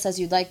real with us as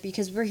you'd like,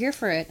 because we're here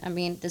for it. I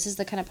mean, this is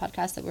the kind of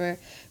podcast that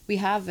we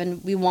have,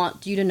 and we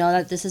want you to know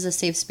that this is a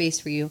safe space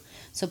for you.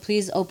 So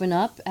please open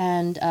up,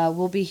 and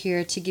we'll be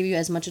here to give you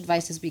as much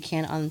advice as we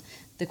can on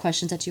the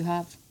questions that you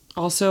have.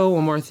 Also,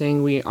 one more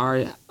thing, we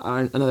are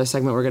another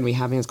segment we're going to be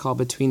having is called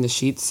Between the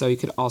Sheets. So you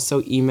could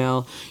also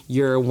email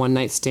your one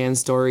night stand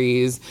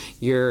stories,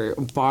 your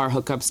bar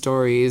hookup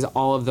stories,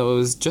 all of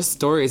those, just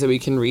stories that we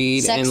can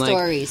read Sex and like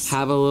stories.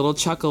 have a little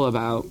chuckle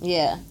about.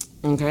 Yeah.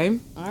 Okay.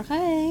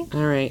 Okay.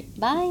 All right.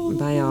 Bye.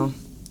 Bye, y'all.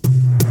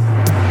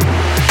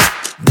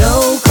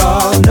 No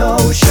call,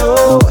 no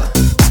show.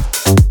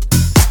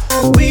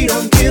 We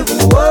don't give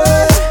away